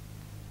adjutant.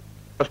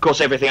 Of course,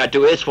 everything I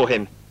do is for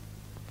him.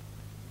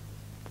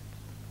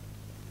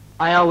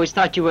 I always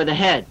thought you were the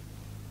head.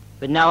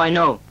 But now I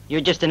know you're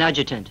just an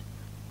adjutant.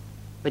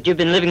 But you've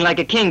been living like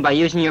a king by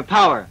using your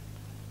power.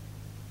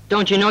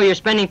 Don't you know you're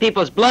spending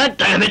people's blood?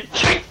 Damn it!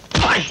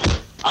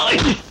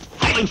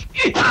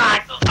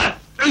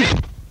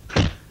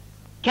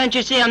 Can't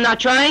you see I'm not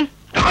trying?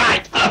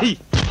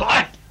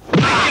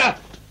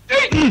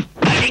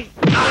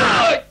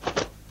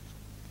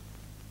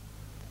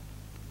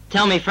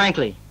 Tell me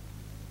frankly,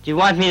 do you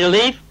want me to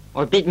leave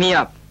or beat me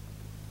up?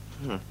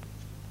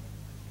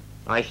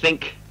 I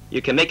think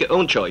you can make your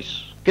own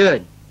choice.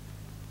 Good.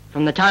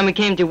 From the time we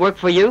came to work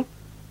for you,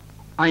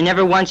 I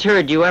never once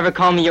heard you ever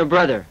call me your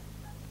brother.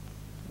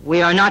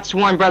 We are not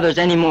sworn brothers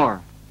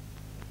anymore.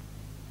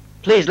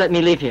 Please let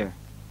me leave here.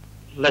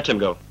 Let him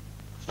go.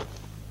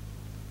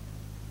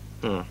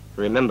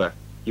 Remember,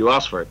 you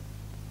asked for it.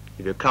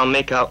 If you can't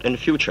make out in the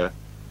future,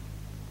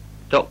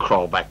 don't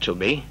crawl back to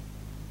me.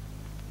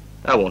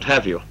 I won't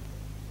have you.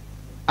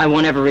 I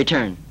won't ever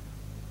return.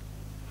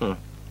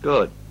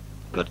 Good.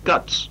 Good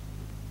guts.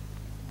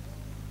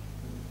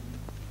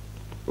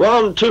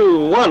 1,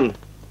 2, 1.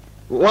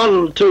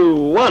 1, 2,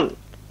 1.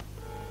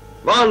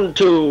 1,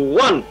 2,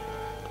 1.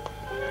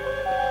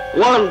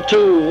 1,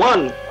 2,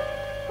 1.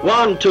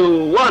 1,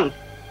 2, 1.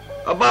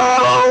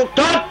 About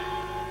that.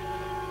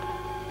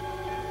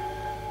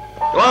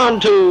 1,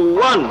 2,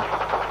 1.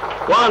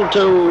 1,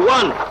 2,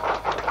 1.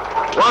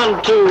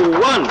 1, 2,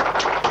 1.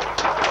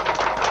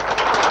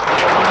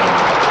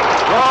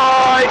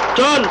 Right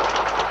turn.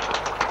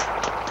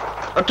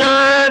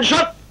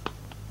 Attention.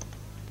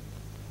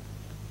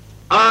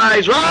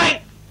 Eyes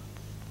right.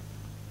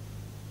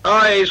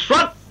 Eyes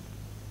front.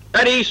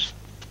 At ease.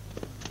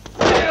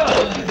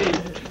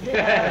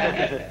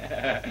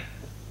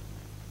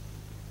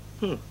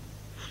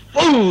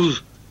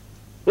 Fools!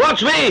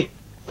 Watch me!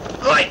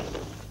 Oi!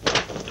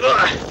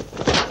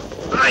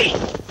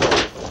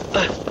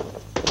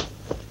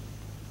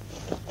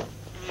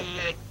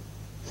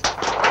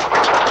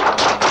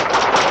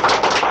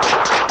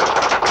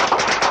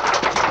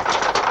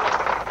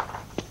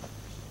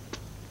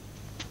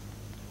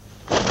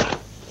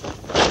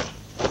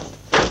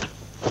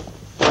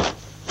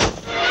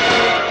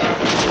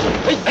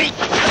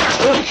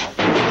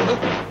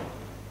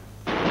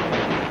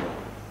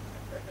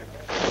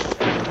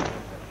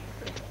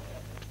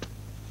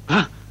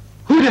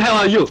 Who the hell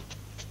are you?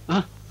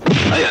 Huh?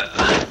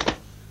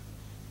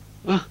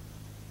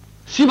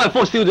 See my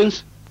 4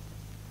 students?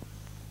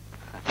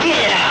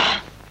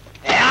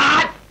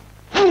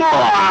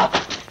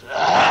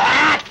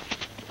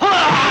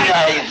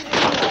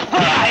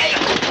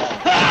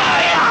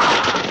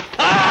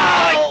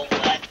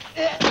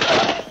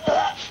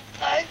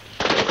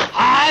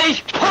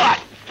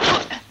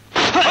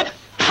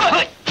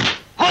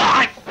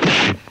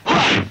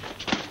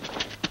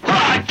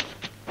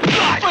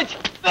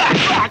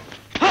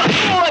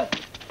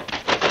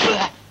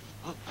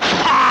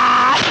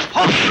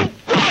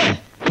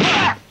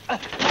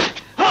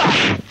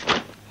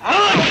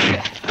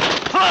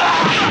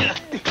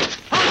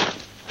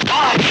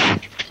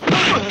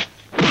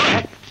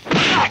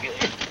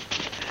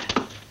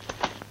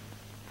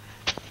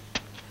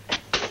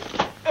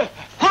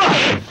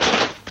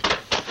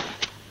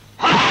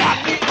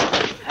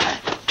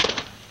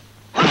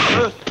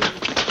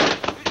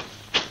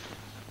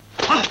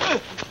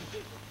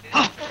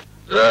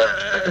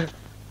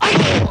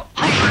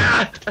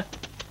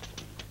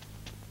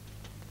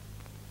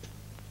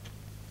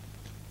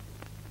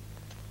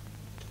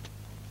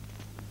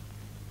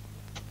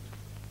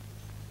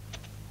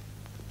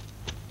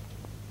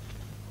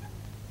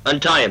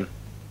 Untie him.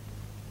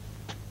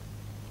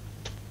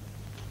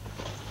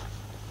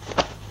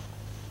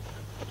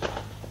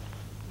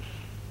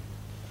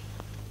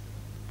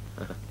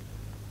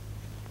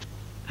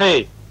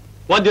 Hey,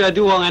 what did I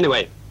do wrong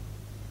anyway?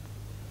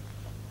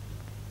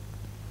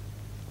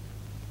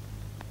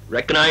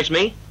 Recognize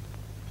me?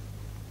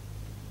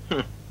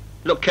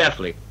 Look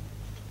carefully.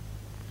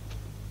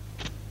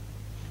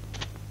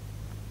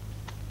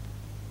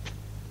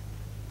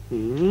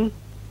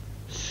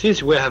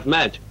 Since we have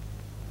met.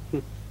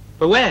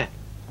 But where?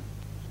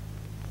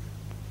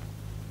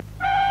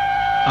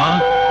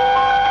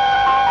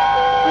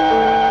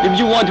 If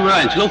you want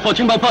revenge, look for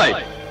Chimpa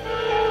Pai.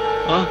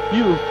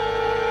 You.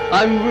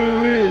 I'm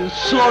really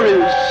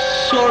sorry.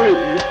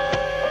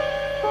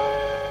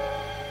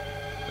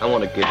 I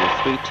want to give you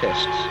 3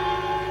 tests.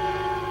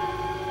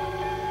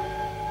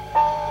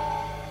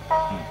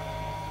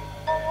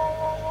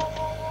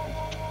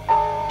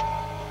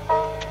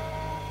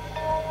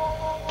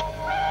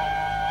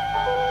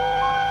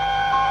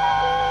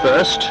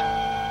 First,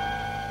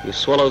 you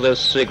swallow those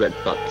cigarette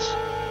butts.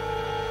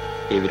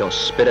 If you don't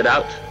spit it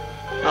out,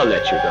 I'll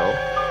let you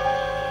go.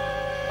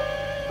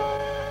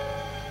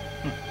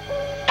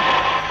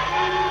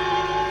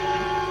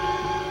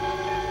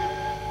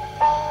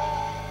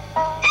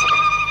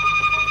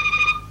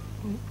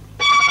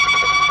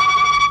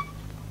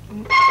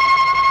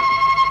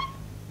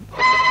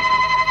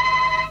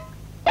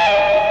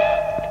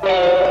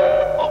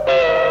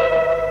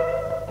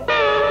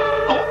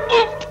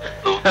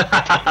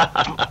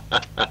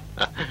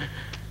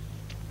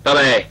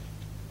 Bye-bye.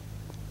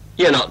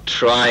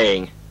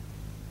 trying.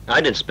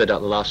 I didn't spit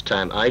out the last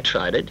time I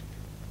tried it.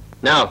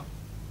 Now,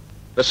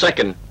 the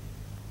second.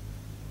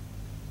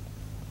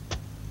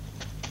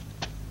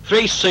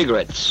 3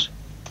 cigarettes.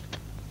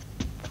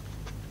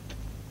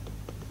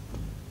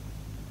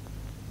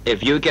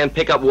 If you can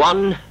pick up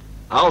one,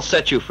 I'll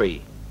set you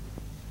free.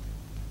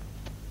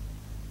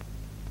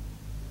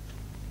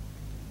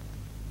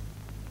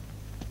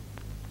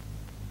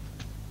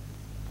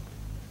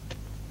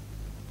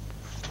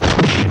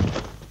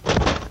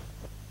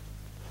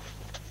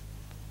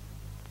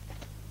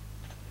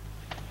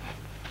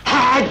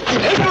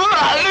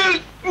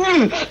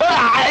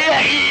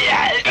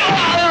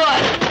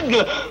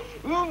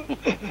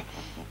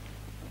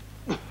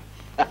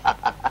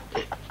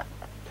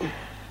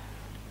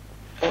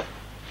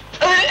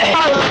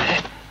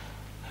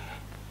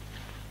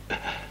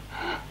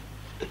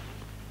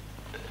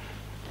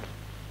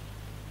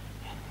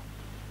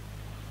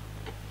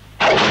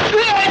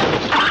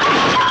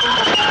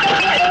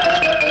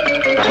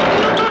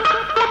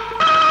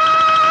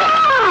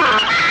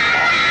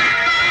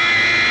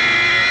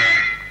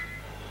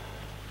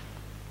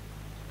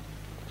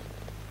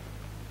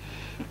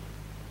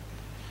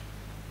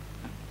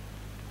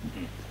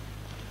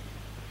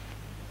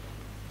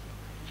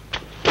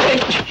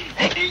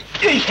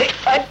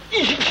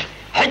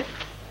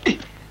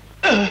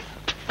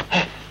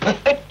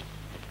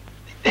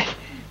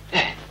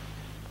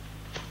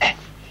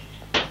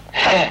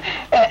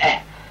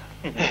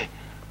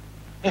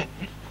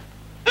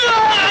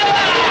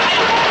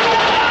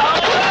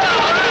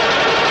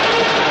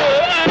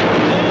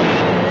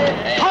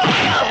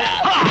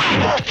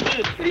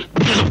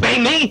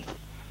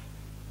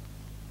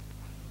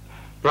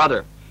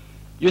 Brother,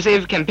 you say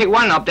if he can pick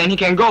one up, then he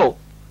can go.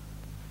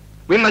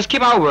 We must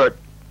keep our word.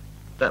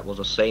 That was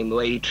the same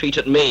way he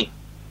treated me.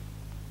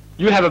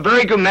 You have a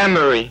very good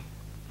memory.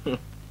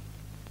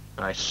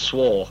 I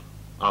swore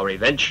I'll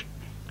revenge.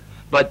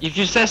 But if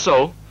you say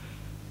so,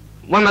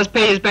 one must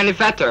pay his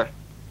benefactor.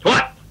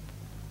 What?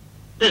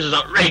 This is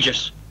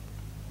outrageous.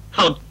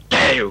 How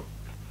dare you?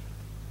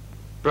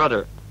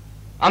 Brother,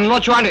 I'm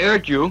not trying to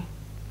hurt you,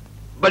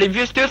 but if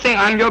you still think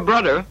I'm your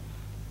brother,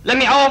 let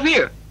me out of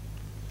here.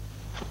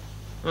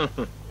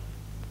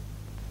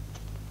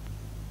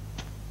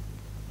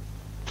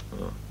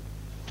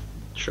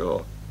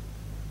 Sure.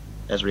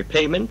 As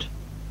repayment,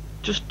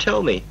 just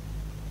tell me.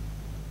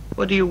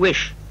 What do you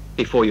wish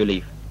before you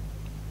leave?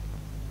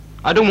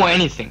 I don't want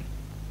anything.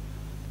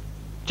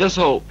 Just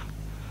hope.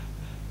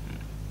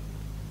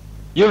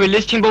 You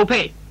release Chimbo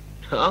Pei.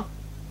 Huh?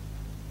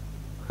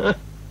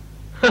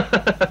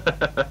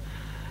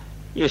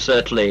 You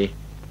certainly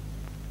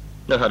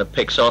know how to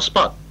pick sore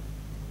spot.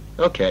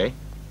 Okay.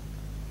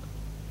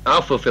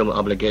 I'll fulfill my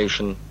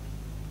obligation,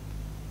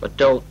 but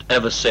don't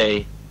ever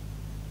say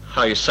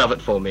how you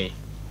suffered for me.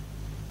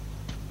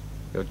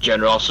 Your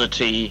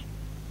generosity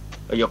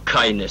or your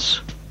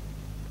kindness.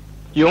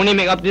 You only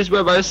make up this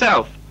word by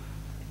yourself.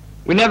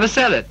 We never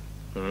said it.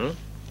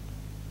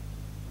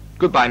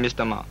 Goodbye,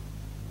 Mr. Ma.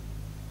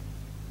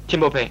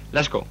 Chimbo Pei,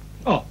 let's go.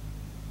 Oh.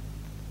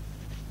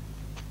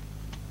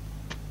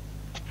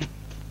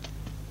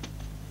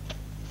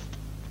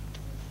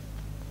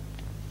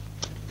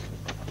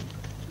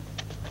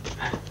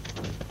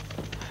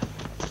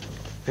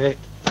 Hey.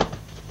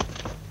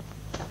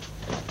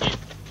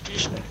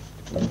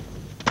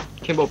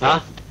 Chimbo Pei,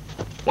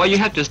 why you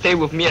have to stay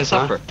with me and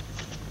suffer?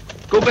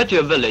 Go back to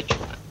your village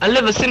and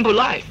live a simple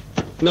life.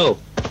 No,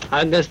 I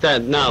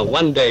understand now.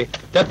 One day,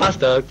 that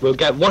bastard will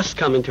get what's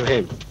coming to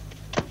him.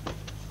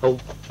 Oh,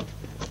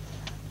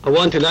 I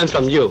want to learn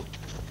from you.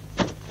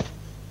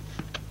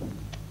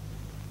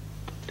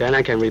 Then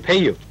I can repay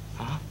you.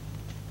 Huh?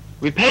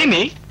 Repay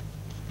me?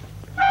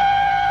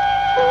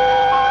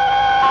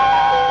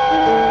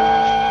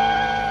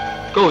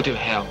 Go to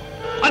hell.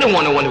 I don't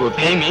want no one to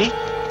repay me.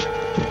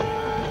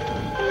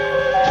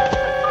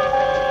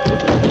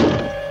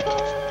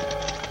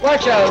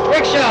 Watch out!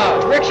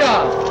 Rickshaw!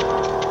 Rickshaw!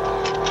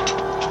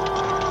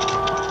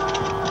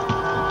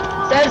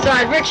 Stand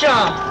aside!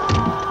 Rickshaw!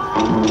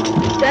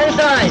 Stand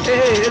aside!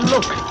 Hey,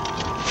 look!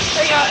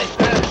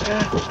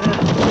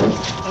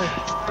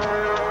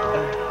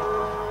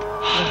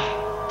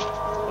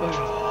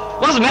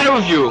 What's the matter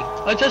with you?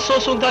 I just saw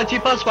Song Tai Chi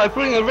pass by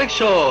bringing a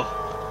rickshaw.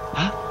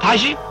 Huh? Tai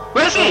Chi?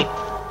 Where is he?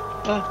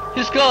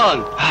 He's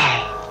gone.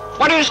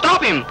 Why don't you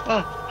stop him?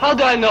 How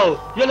do I know?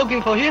 You're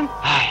looking for him?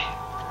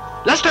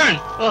 Let's turn.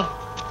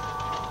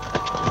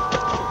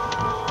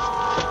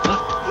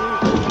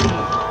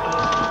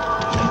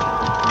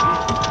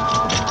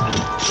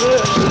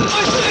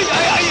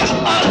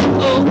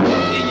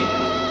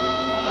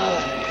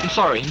 I'm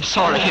sorry. I'm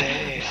sorry.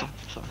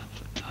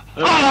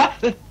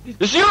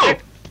 It's you!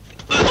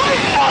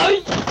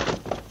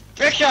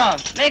 Rickshaw!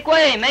 Make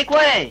way! Make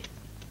way!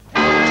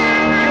 You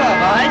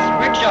have eyes.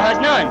 Rickshaw has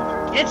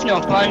none. It's no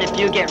fun if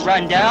you get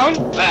run down.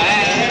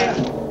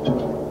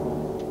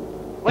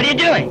 What are you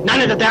doing?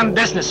 None of the damn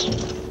business.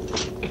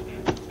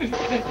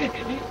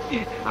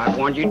 I've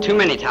warned you too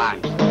many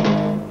times.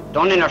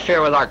 Don't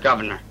interfere with our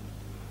governor.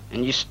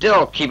 And you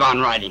still keep on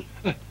riding.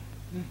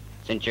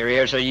 Since your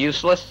ears are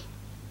useless,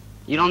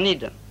 you don't need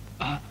them.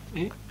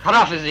 Cut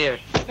off his ears.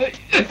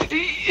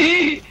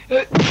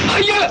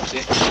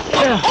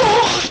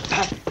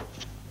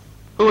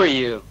 Who are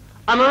you?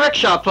 I'm a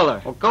rickshaw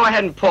puller. Well, go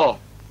ahead and pull.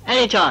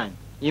 Anytime.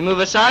 You move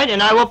aside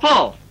and I will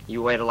pull.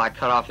 You wait till I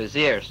cut off his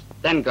ears,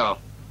 then go.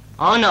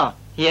 Oh, no.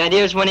 He had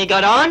ears when he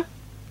got on,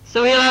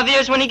 so he'll have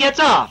ears when he gets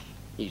off.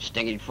 You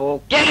stinking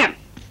fool. Get him!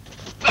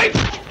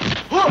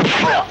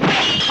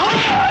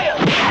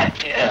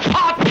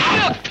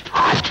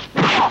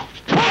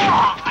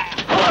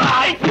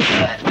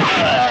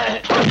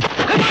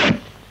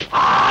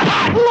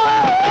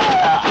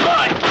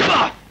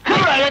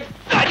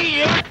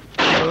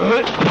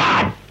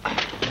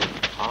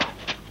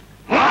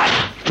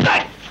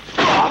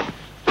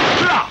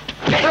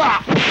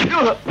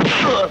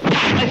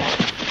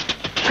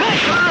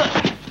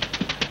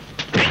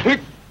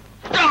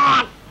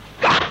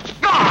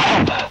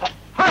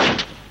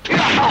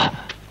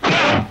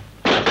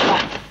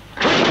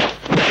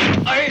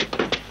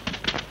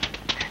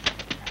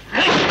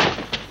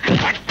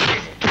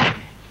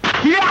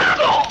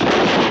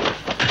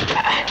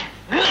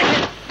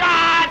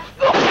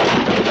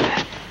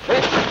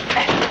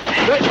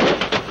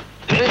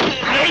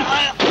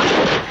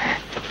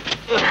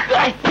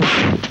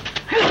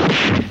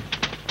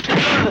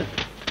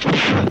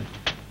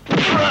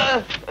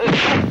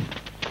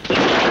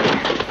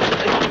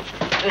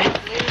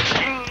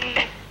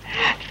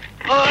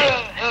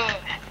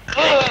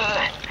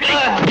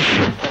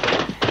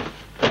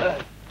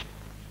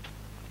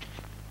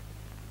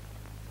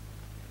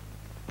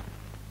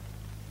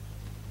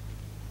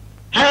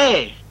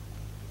 Hey!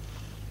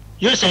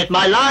 You saved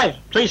my life.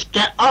 Please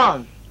get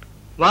on.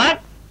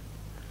 What?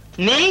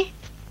 Me?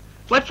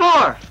 What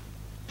for?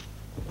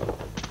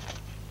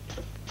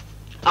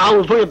 I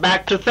will put it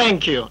back to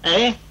thank you,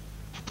 eh?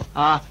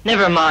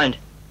 Never mind.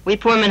 We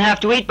poor men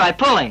have to eat by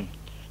pulling.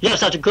 You have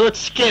such a good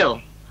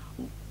skill.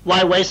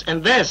 Why waste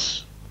in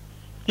this?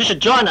 You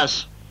should join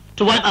us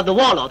to wipe out the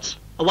warlords.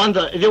 I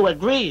wonder if you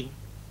agree.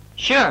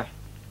 Sure.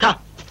 Come,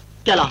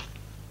 get on.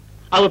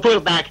 I will put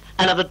it back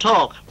and have a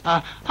talk.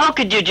 How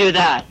could you do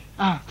that?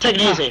 Take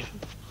it easy.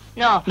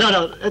 No.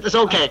 No, it's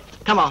okay.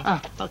 Come on.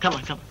 Come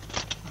on.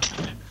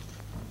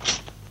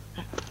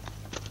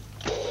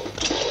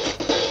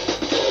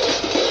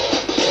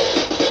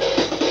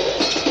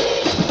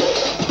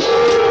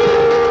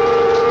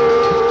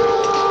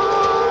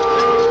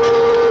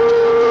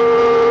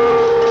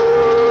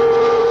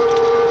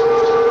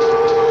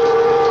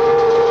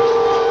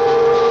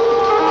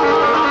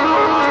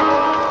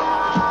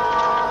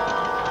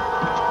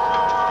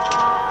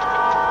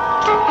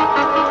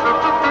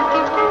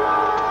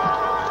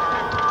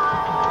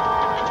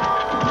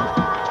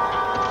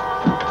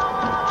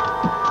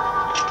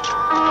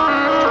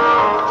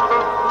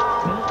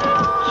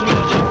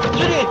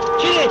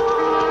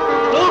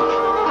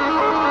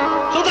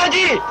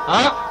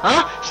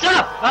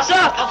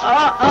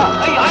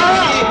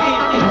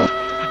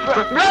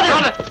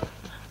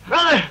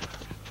 Brother!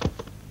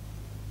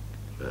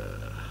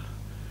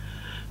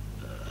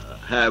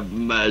 Have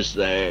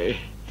mercy.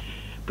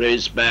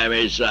 Please spare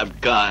me some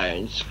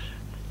coins.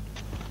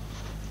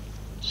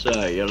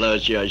 So you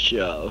lose your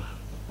show.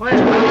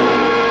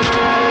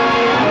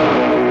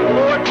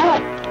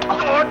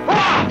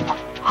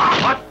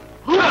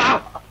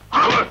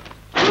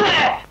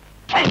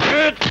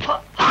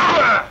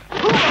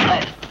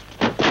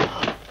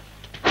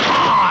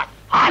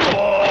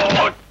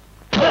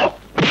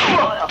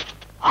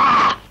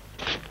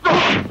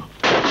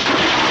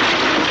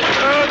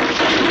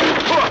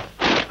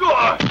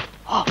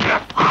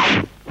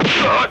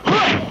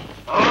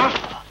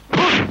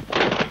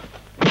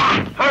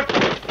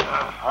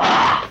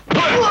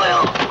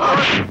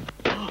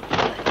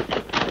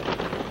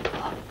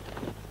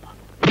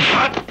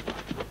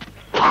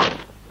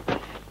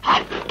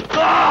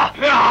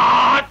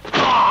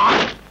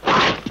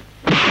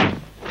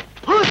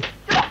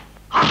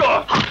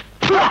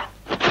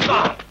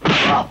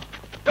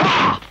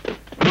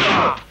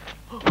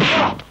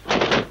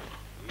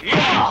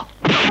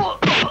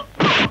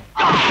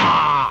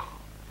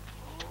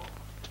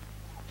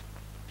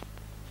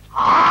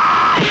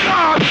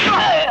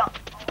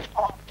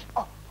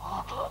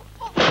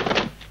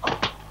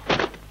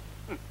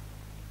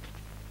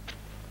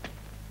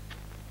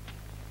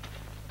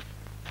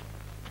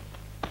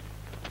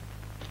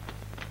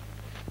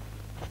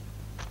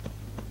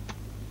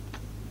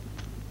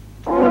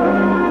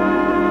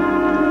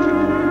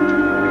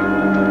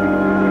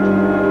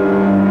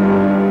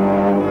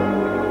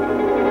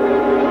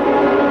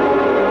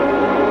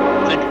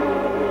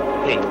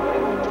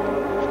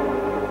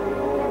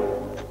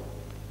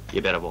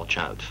 You better watch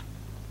out.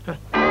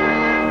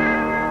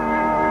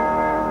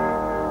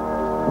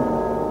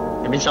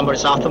 You mean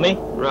somebody's after me?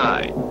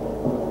 Right.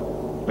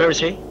 Where is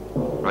he?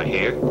 Right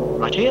here.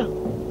 Right here.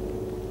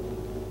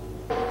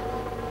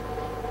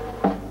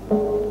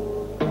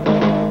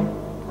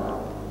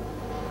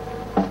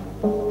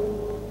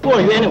 Who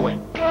are you anyway?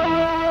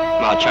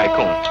 Ma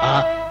Tsai-Tung.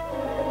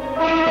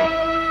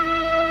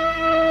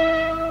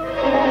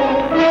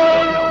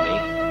 Don't know me.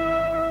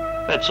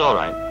 That's all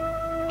right.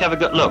 Have a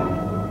good look.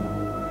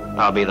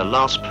 I'll be the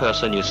last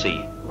person you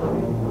see.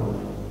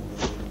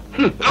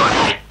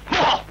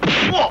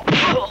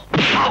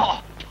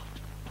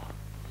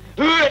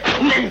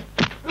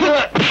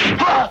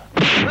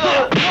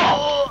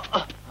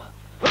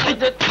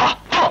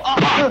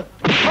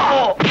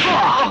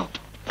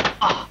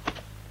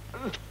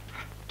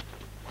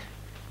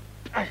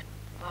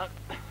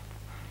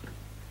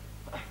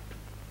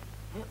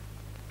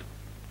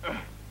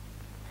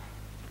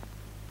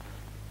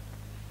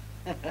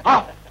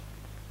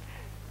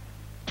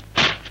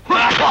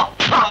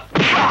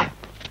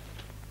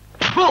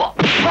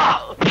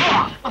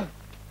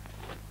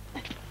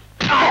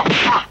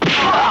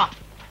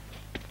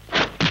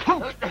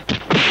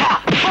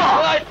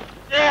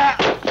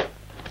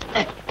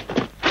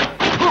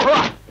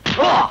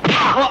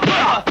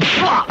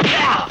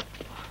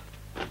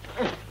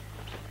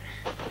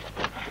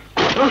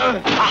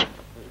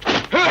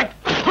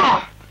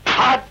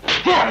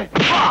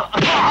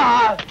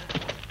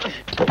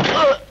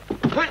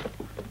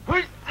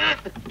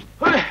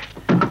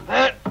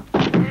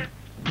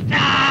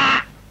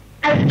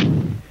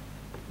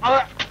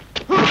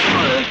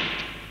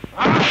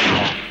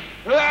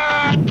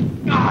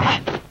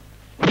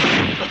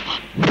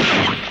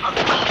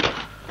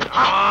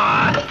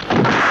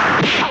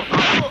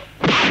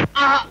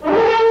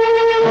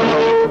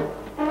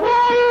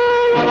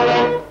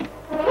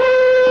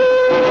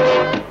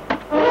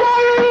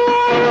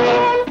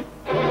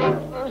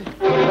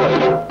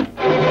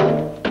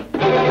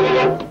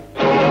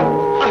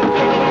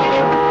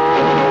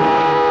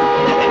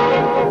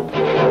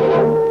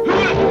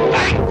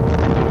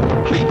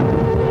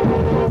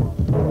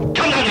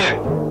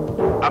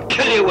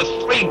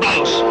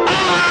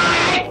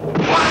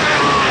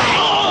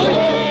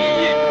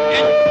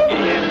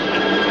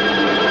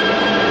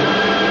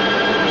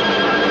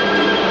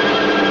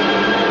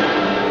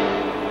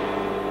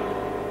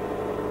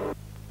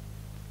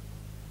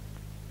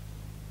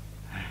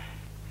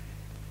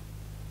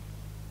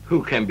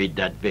 Who can be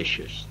that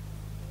vicious?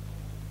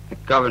 The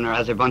governor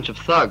has a bunch of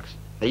thugs.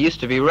 They used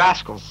to be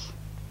rascals.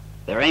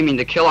 They're aiming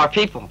to kill our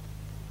people.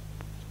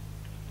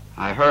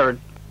 I heard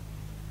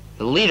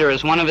the leader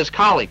is one of his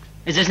colleagues.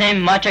 Is his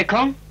name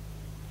Tsai-Tung?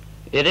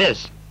 It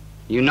is.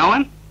 You know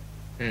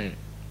him?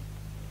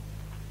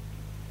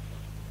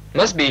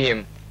 Must be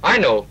him. I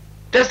know.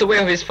 That's the way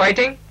of his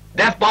fighting.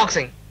 Death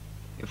boxing.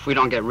 If we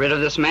don't get rid of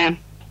this man,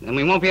 then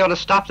we won't be able to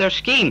stop their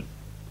scheme.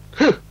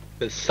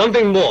 There's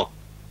something more.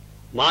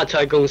 Ma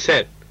Tsai-Tung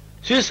said,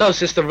 this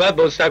house is the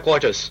rebels'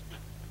 headquarters.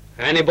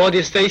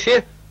 Anybody stays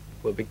here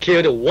will be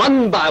killed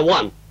one by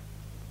one.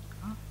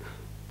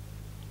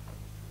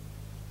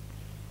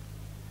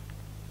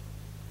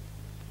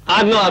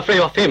 I'm not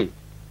afraid of him.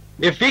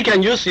 If he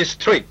can use his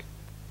trick,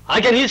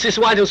 I can hit his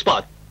vital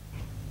spot.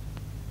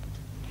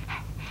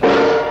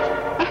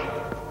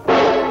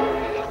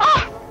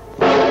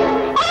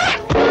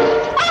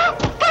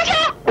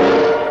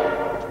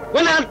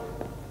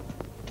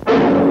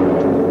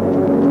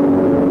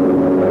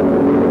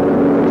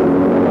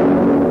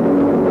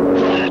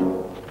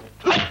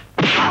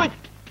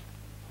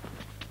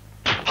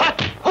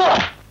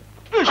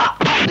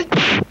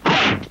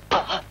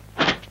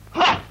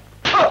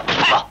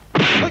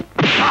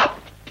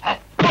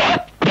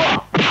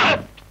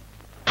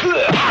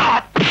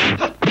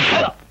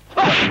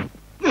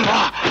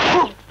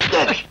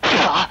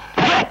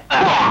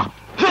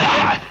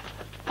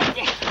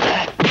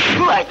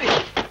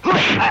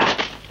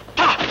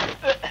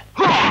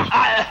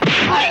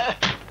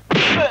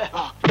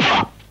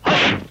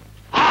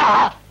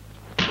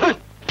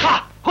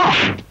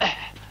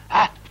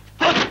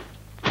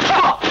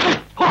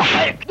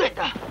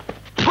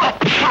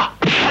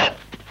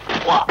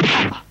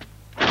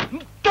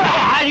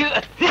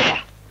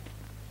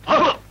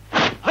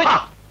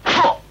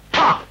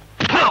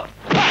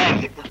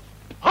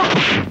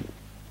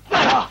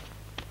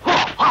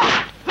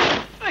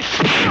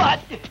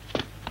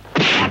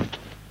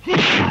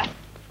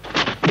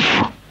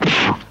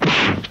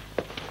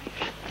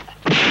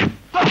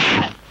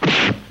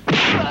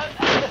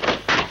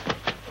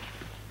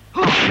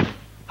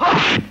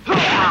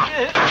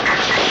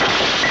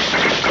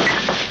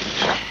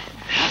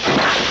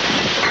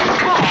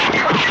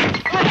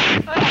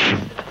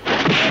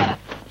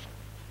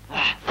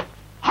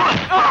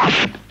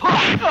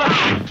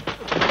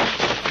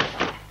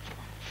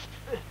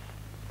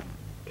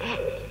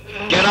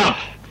 Get up!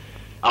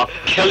 I'll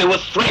kill you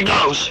with 3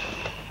 blows!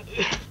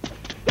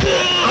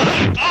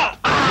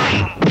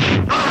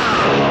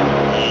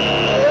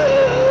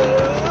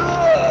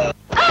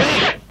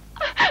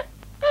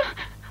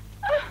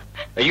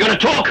 Are you gonna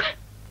talk?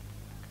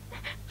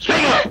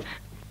 Speak up!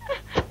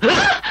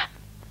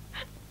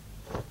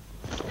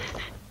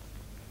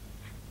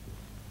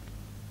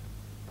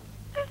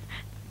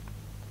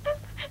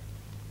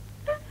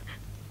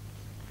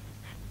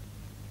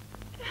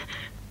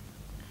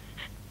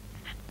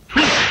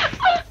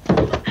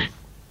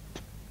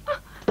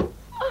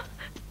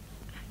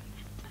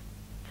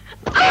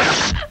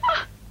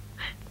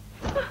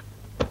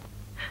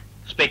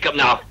 Speak up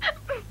now.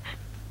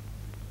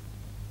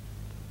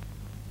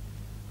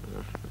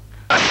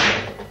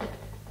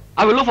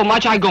 I will look for Ma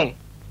Tsai-Tung.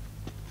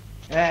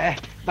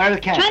 Brother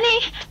Ken.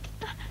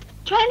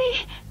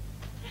 Trenny!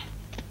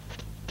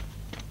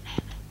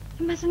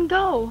 You mustn't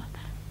go.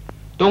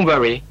 Don't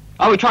worry.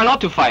 I will try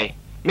not to fight.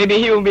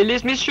 Maybe he will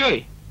release Miss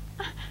Shirley.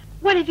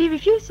 What if he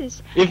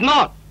refuses? If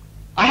not,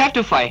 I have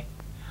to fight.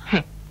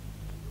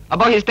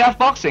 About his death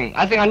boxing,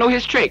 I think I know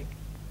his trick.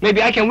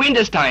 Maybe I can win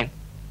this time.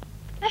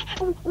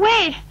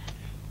 Wait!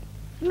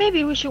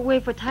 Maybe we should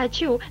wait for Tai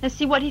Chu and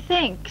see what he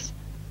thinks.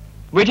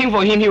 Waiting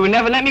for him, he will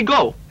never let me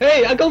go.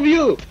 Hey, I go for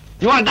you.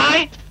 You want to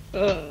die?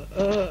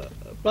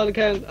 Brother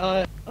Ken,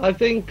 I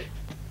think...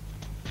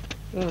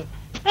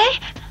 Hey!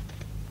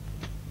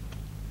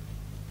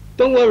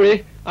 Don't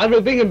worry, I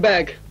will bring him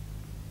back.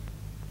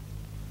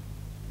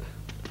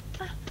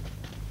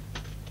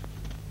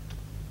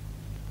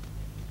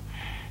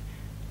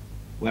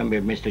 When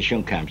will Mr.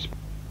 Hsiung comes?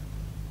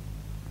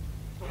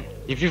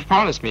 If you've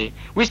promised me,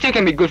 we still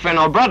can be good friends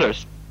or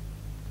brothers.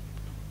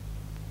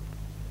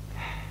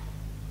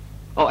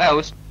 Or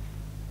else,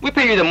 we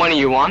pay you the money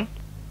you want.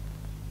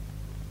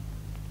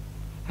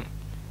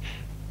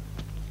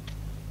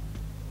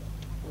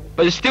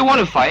 But you still want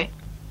to fight?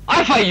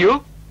 I'll fight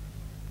you.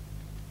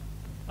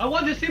 I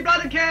want to see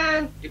Brother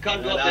Ken. You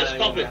can't go up there,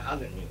 stop it.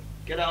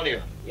 Get out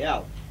here.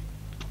 Yeah.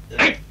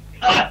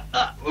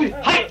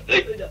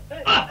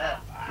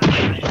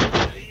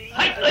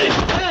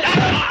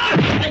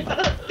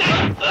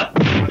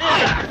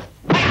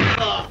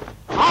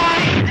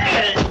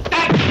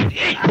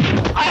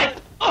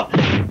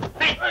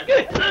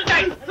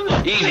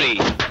 Easy.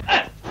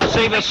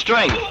 Save your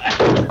strength.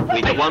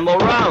 We got one more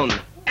round.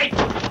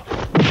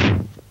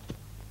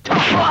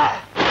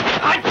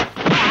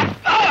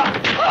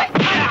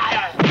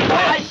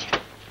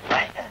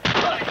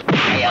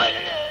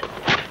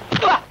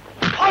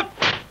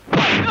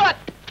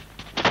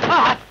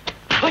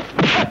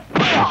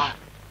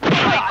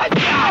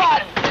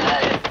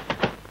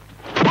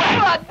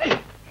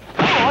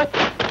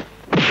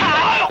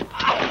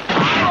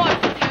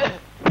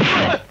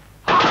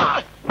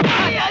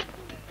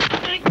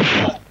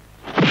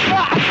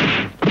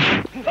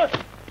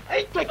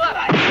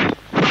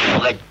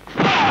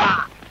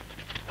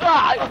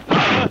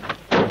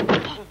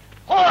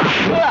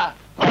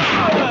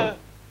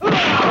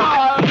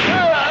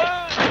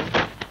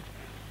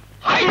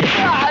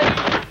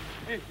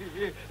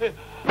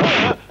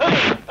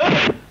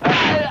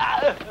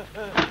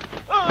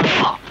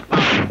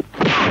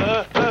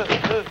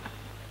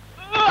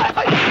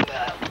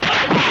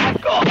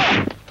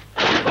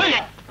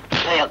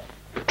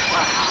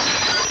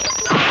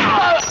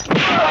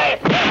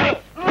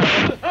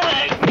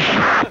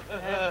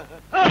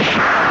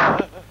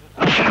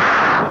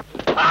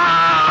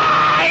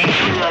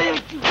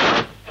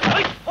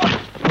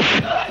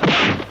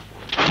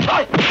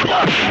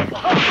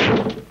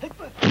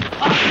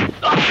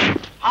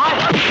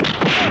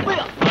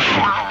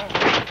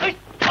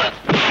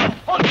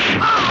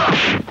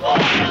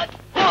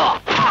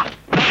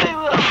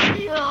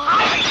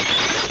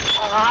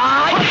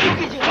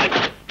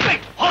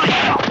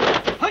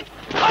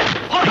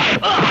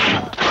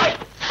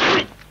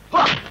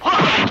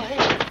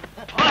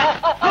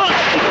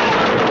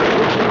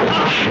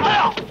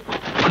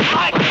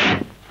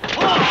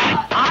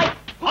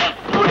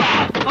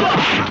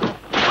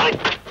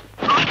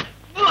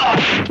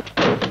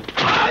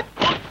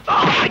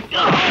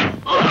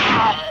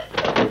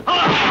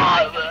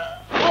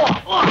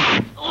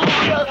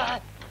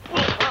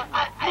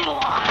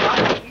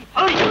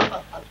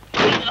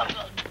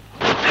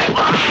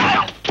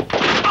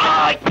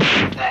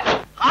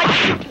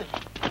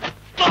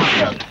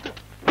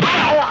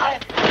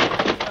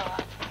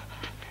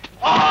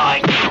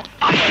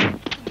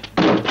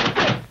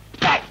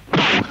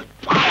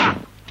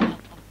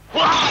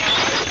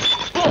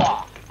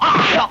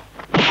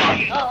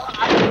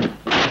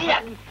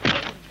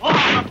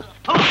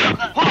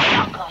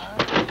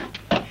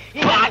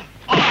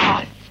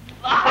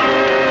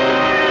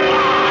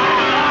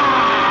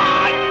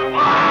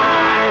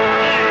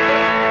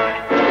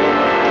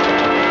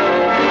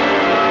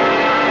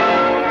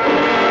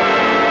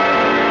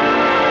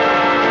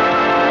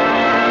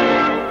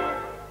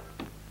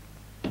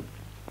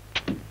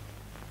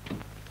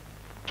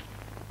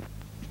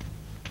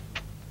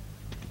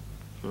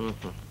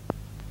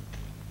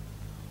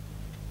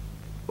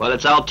 Well,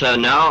 it's our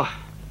turn now.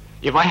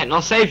 If I had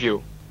not saved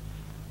you,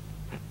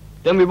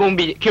 then we won't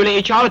be killing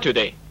each other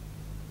today.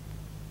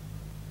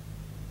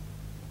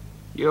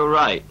 You're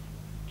right.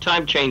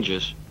 Time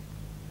changes.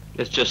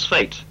 It's just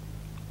fate.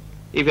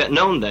 If you had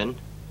known then,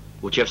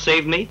 would you have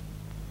saved me?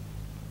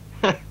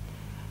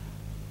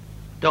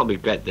 Don't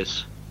regret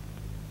this.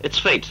 It's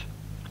fate.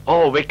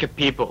 Oh, wicked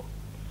people.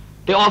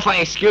 They all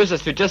find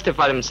excuses to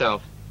justify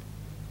themselves.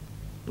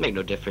 Make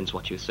no difference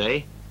what you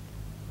say.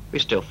 We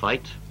still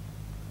fight.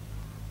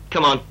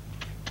 Come on.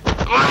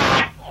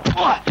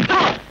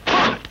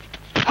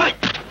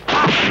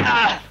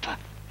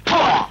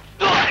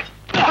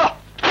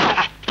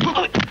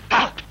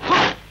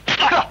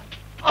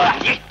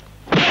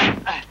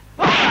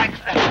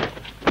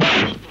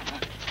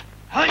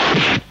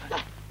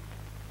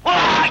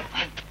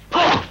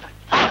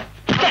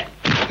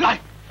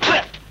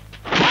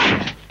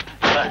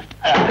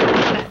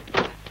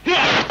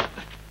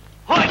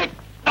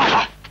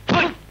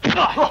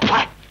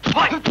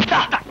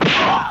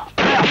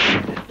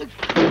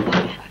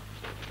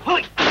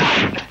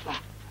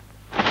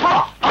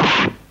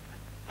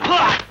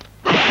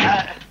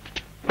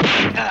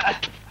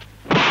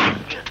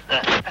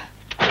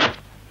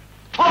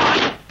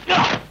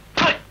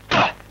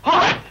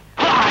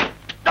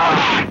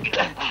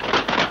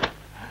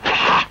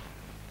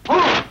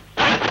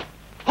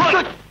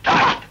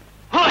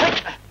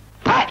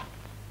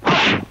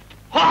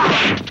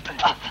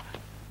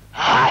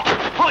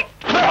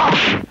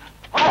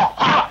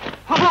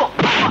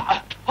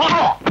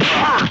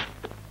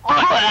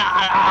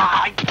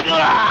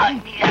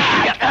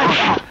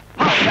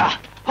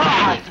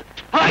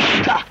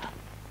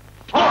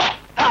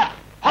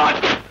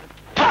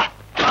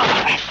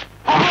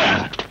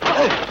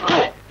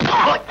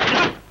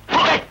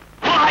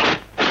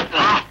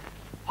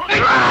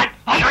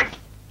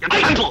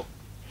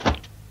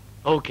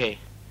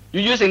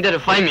 You're using that to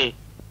fight me.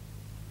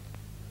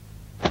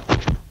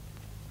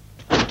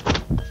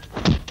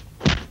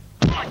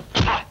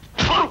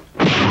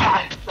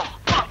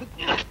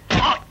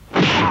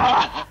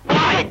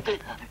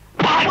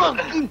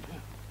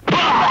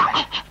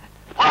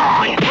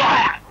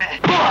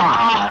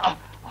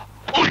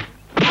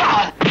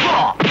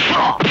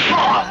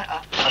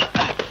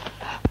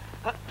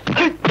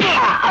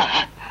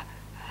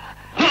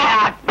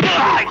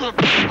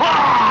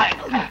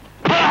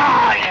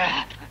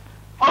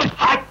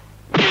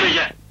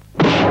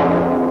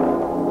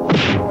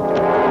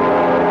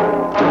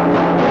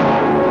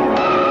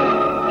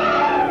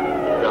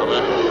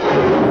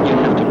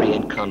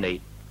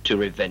 To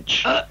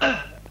revenge.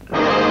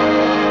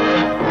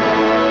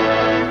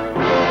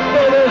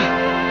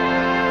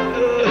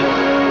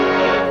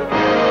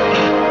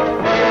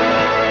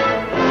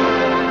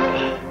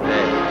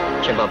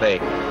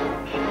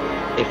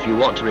 If you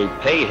want to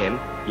repay him,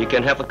 you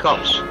can have the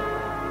cops.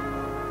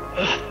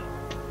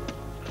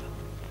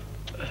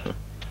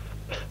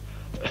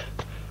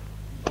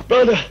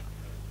 Brother.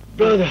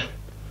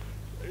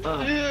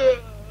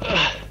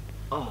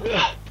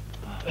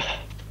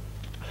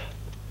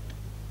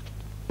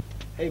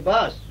 Hey,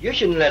 boss, you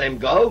shouldn't let him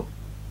go.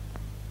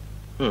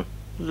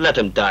 Let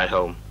him die at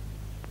home.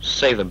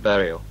 Save the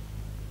burial.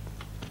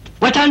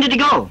 What time did he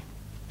go?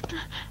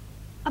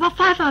 About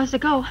 5 hours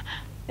ago.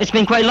 It's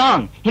been quite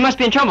long. He must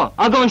be in trouble.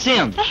 I'll go and see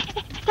him.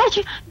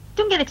 Dad,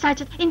 don't get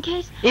excited. In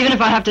case... Even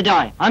if I have to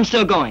die, I'm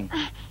still going.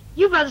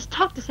 You brothers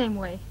talk the same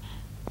way.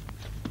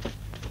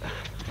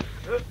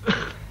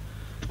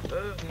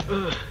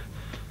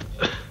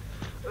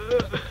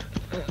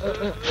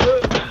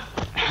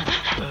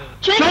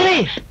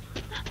 Shirley!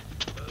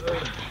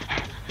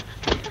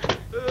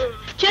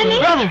 Shirley!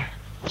 Brother!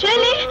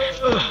 Shirley!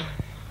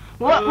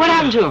 What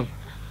happened to him?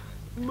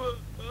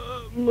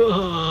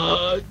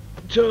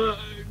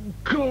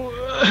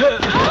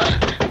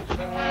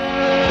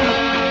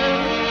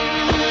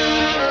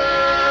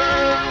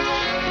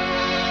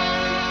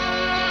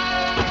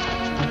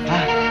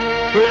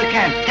 Brother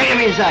Ken, take him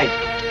inside.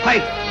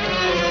 Quick.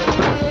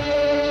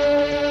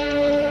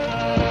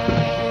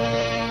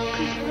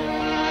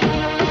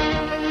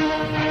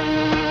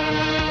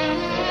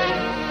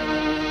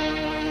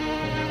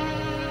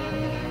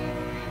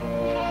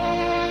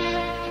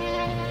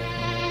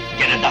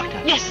 Get a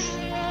doctor. Yes.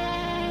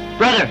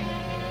 Brother,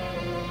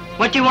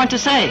 what do you want to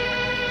say?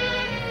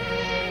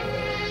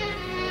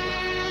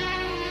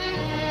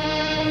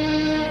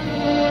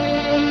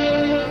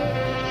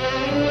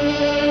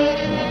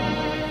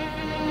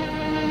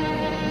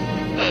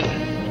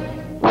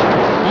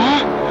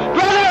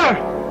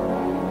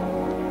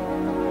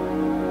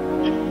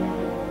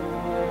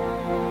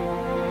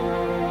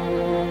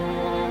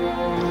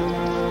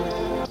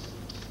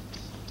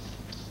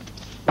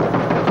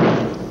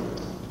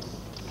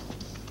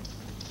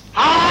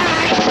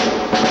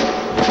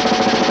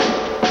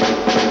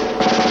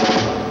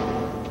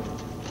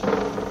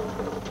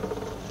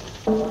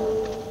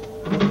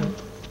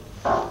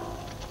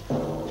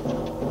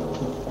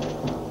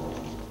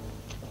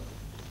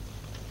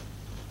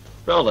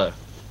 Brother,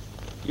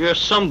 you're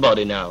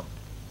somebody now.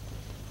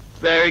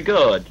 Very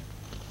good.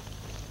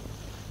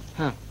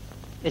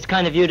 It's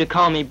kind of you to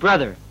call me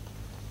brother.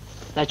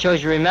 That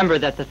shows you remember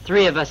that the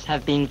three of us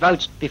have been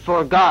vouched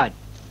before God,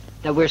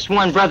 that we're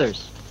sworn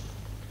brothers.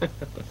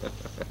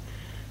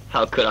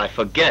 How could I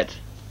forget?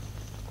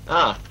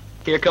 Ah,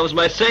 here comes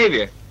my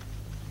savior.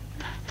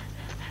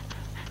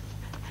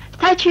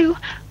 Taichu,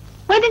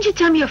 why didn't you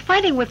tell me you're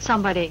fighting with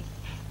somebody?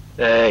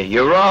 Hey,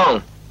 you're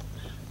wrong.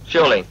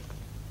 Shirley,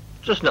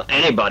 just not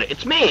anybody,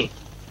 it's me.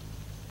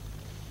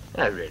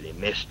 I really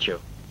missed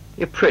you.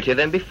 You're prettier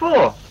than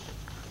before.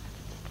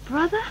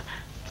 Brother?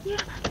 Yeah.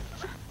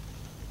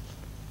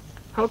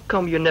 How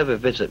come you never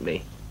visit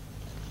me?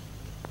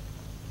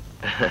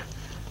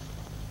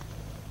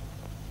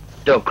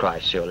 Don't cry,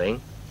 Shirley.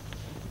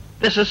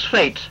 This is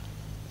fate.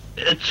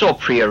 It's all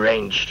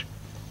prearranged.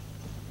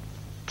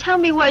 Tell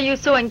me why you're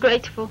so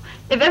ungrateful.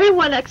 If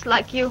everyone acts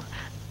like you,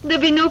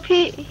 there'll be no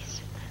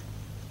peace.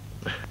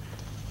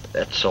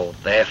 That's all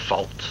their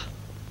fault.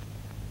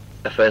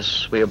 At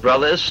first, we are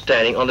brothers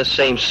standing on the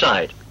same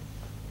side.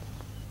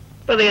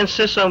 But they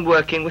insist on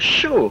working with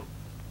Shu.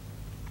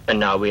 And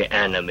now we're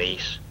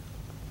enemies.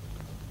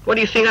 What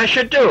do you think I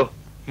should do?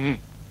 You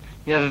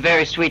have a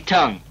very sweet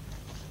tongue,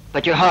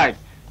 but your heart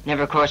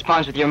never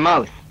corresponds with your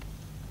mouth.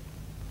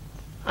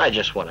 I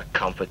just want to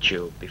comfort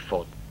you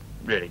before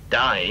really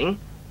dying.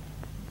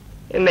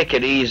 And make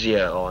it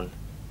easier on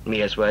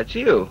me as well as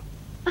you.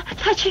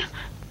 Taichu.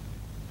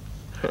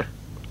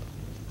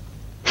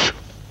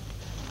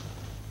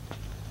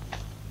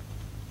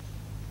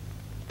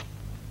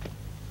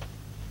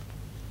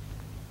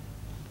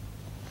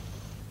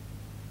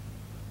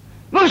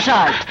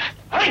 Musai!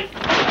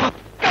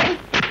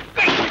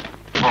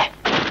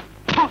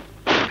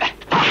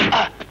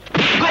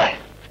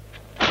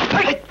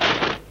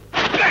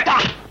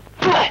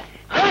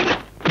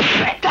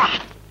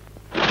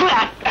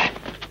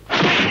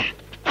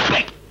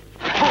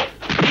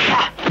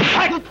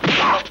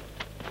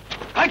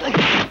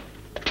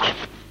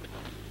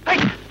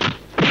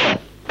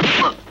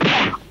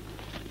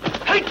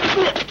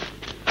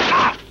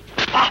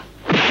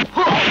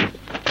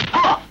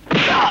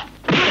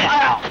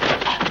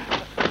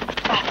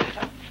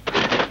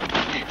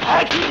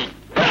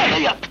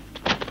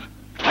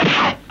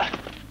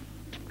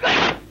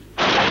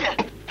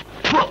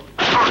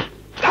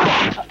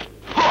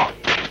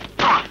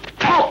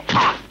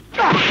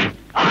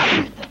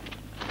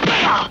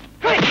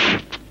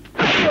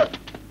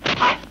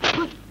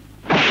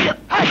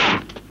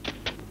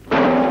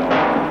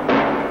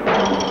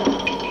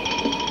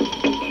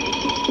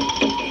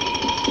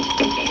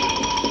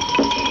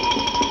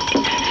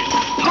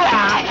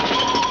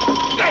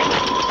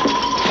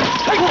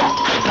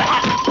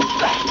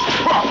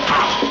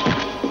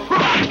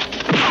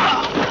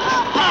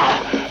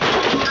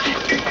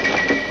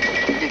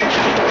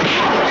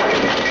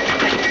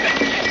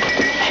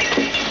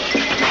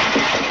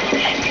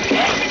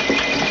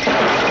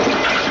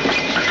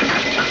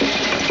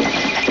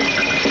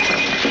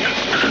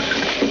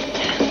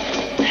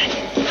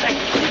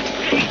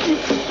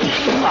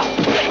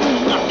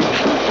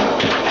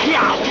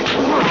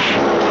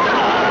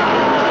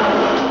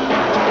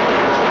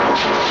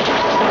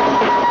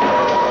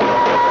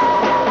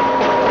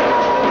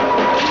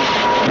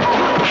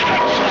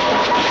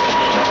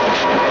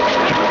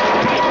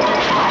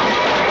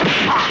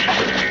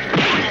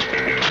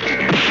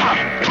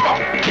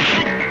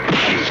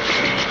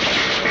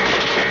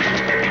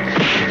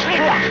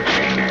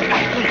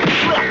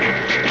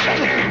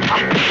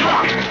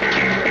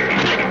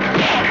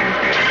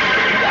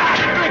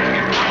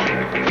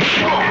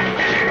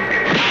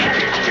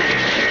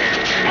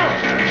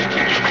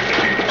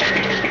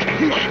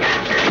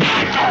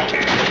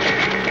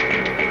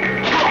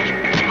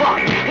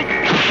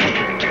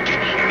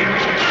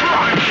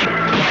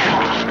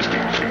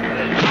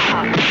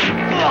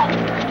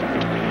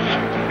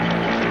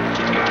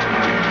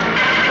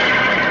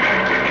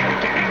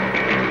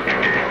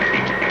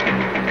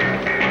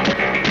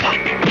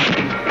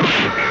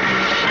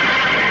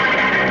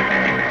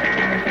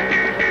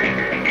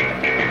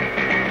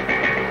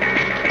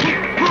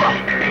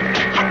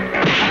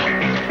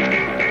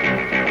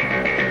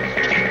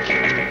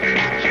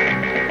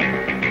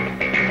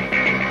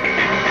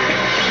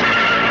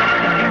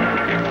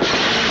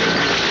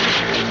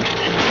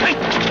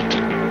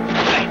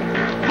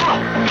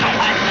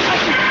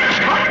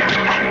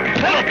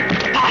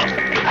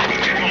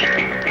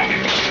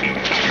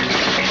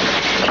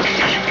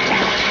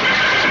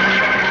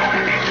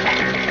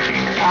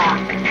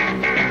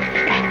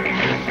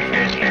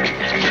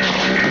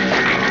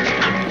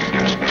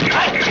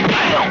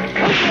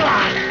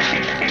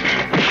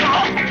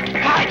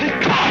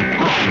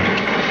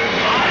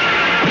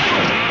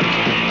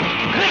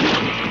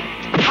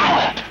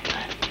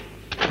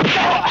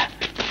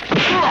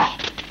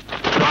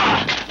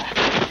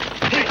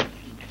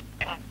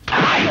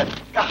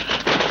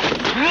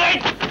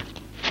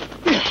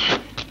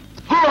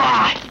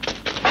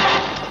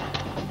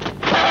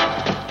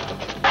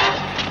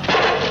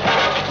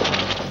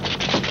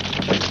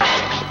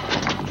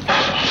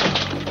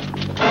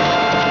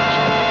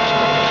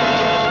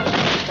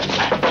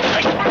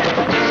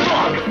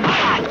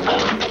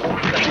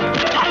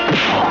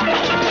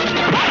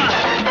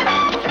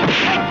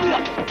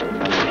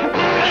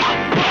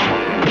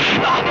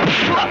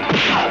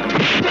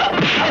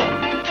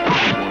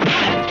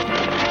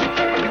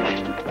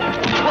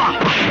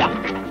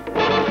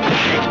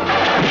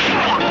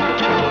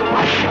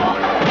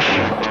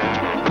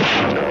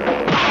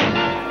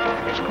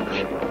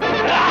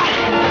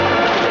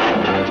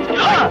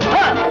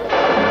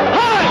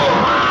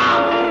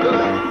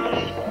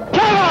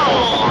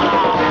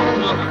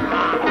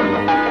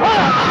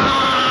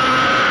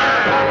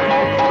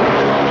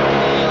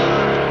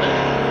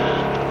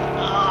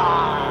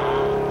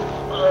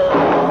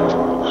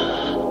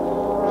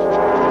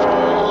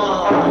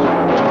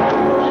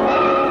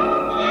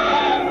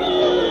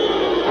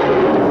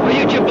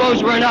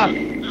 enough.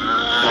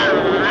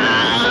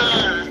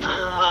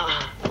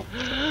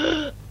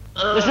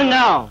 Listen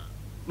now,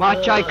 Ma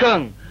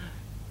Tsai-Tung.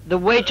 The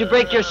way to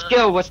break your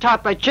skill was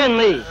taught by Chen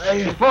Li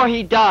before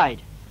he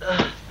died.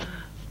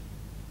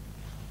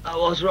 I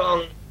was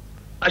wrong.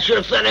 I should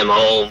have sent him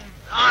home.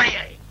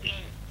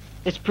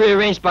 It's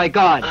prearranged by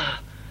God.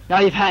 Now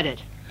you've had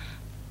it.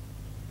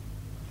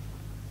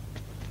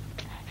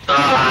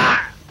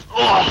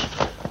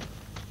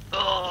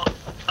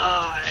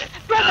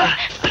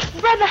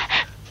 Brother!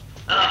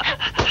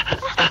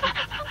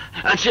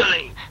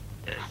 Shirley,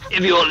 if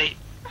you only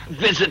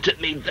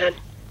visited me then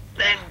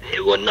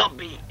it would not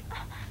be.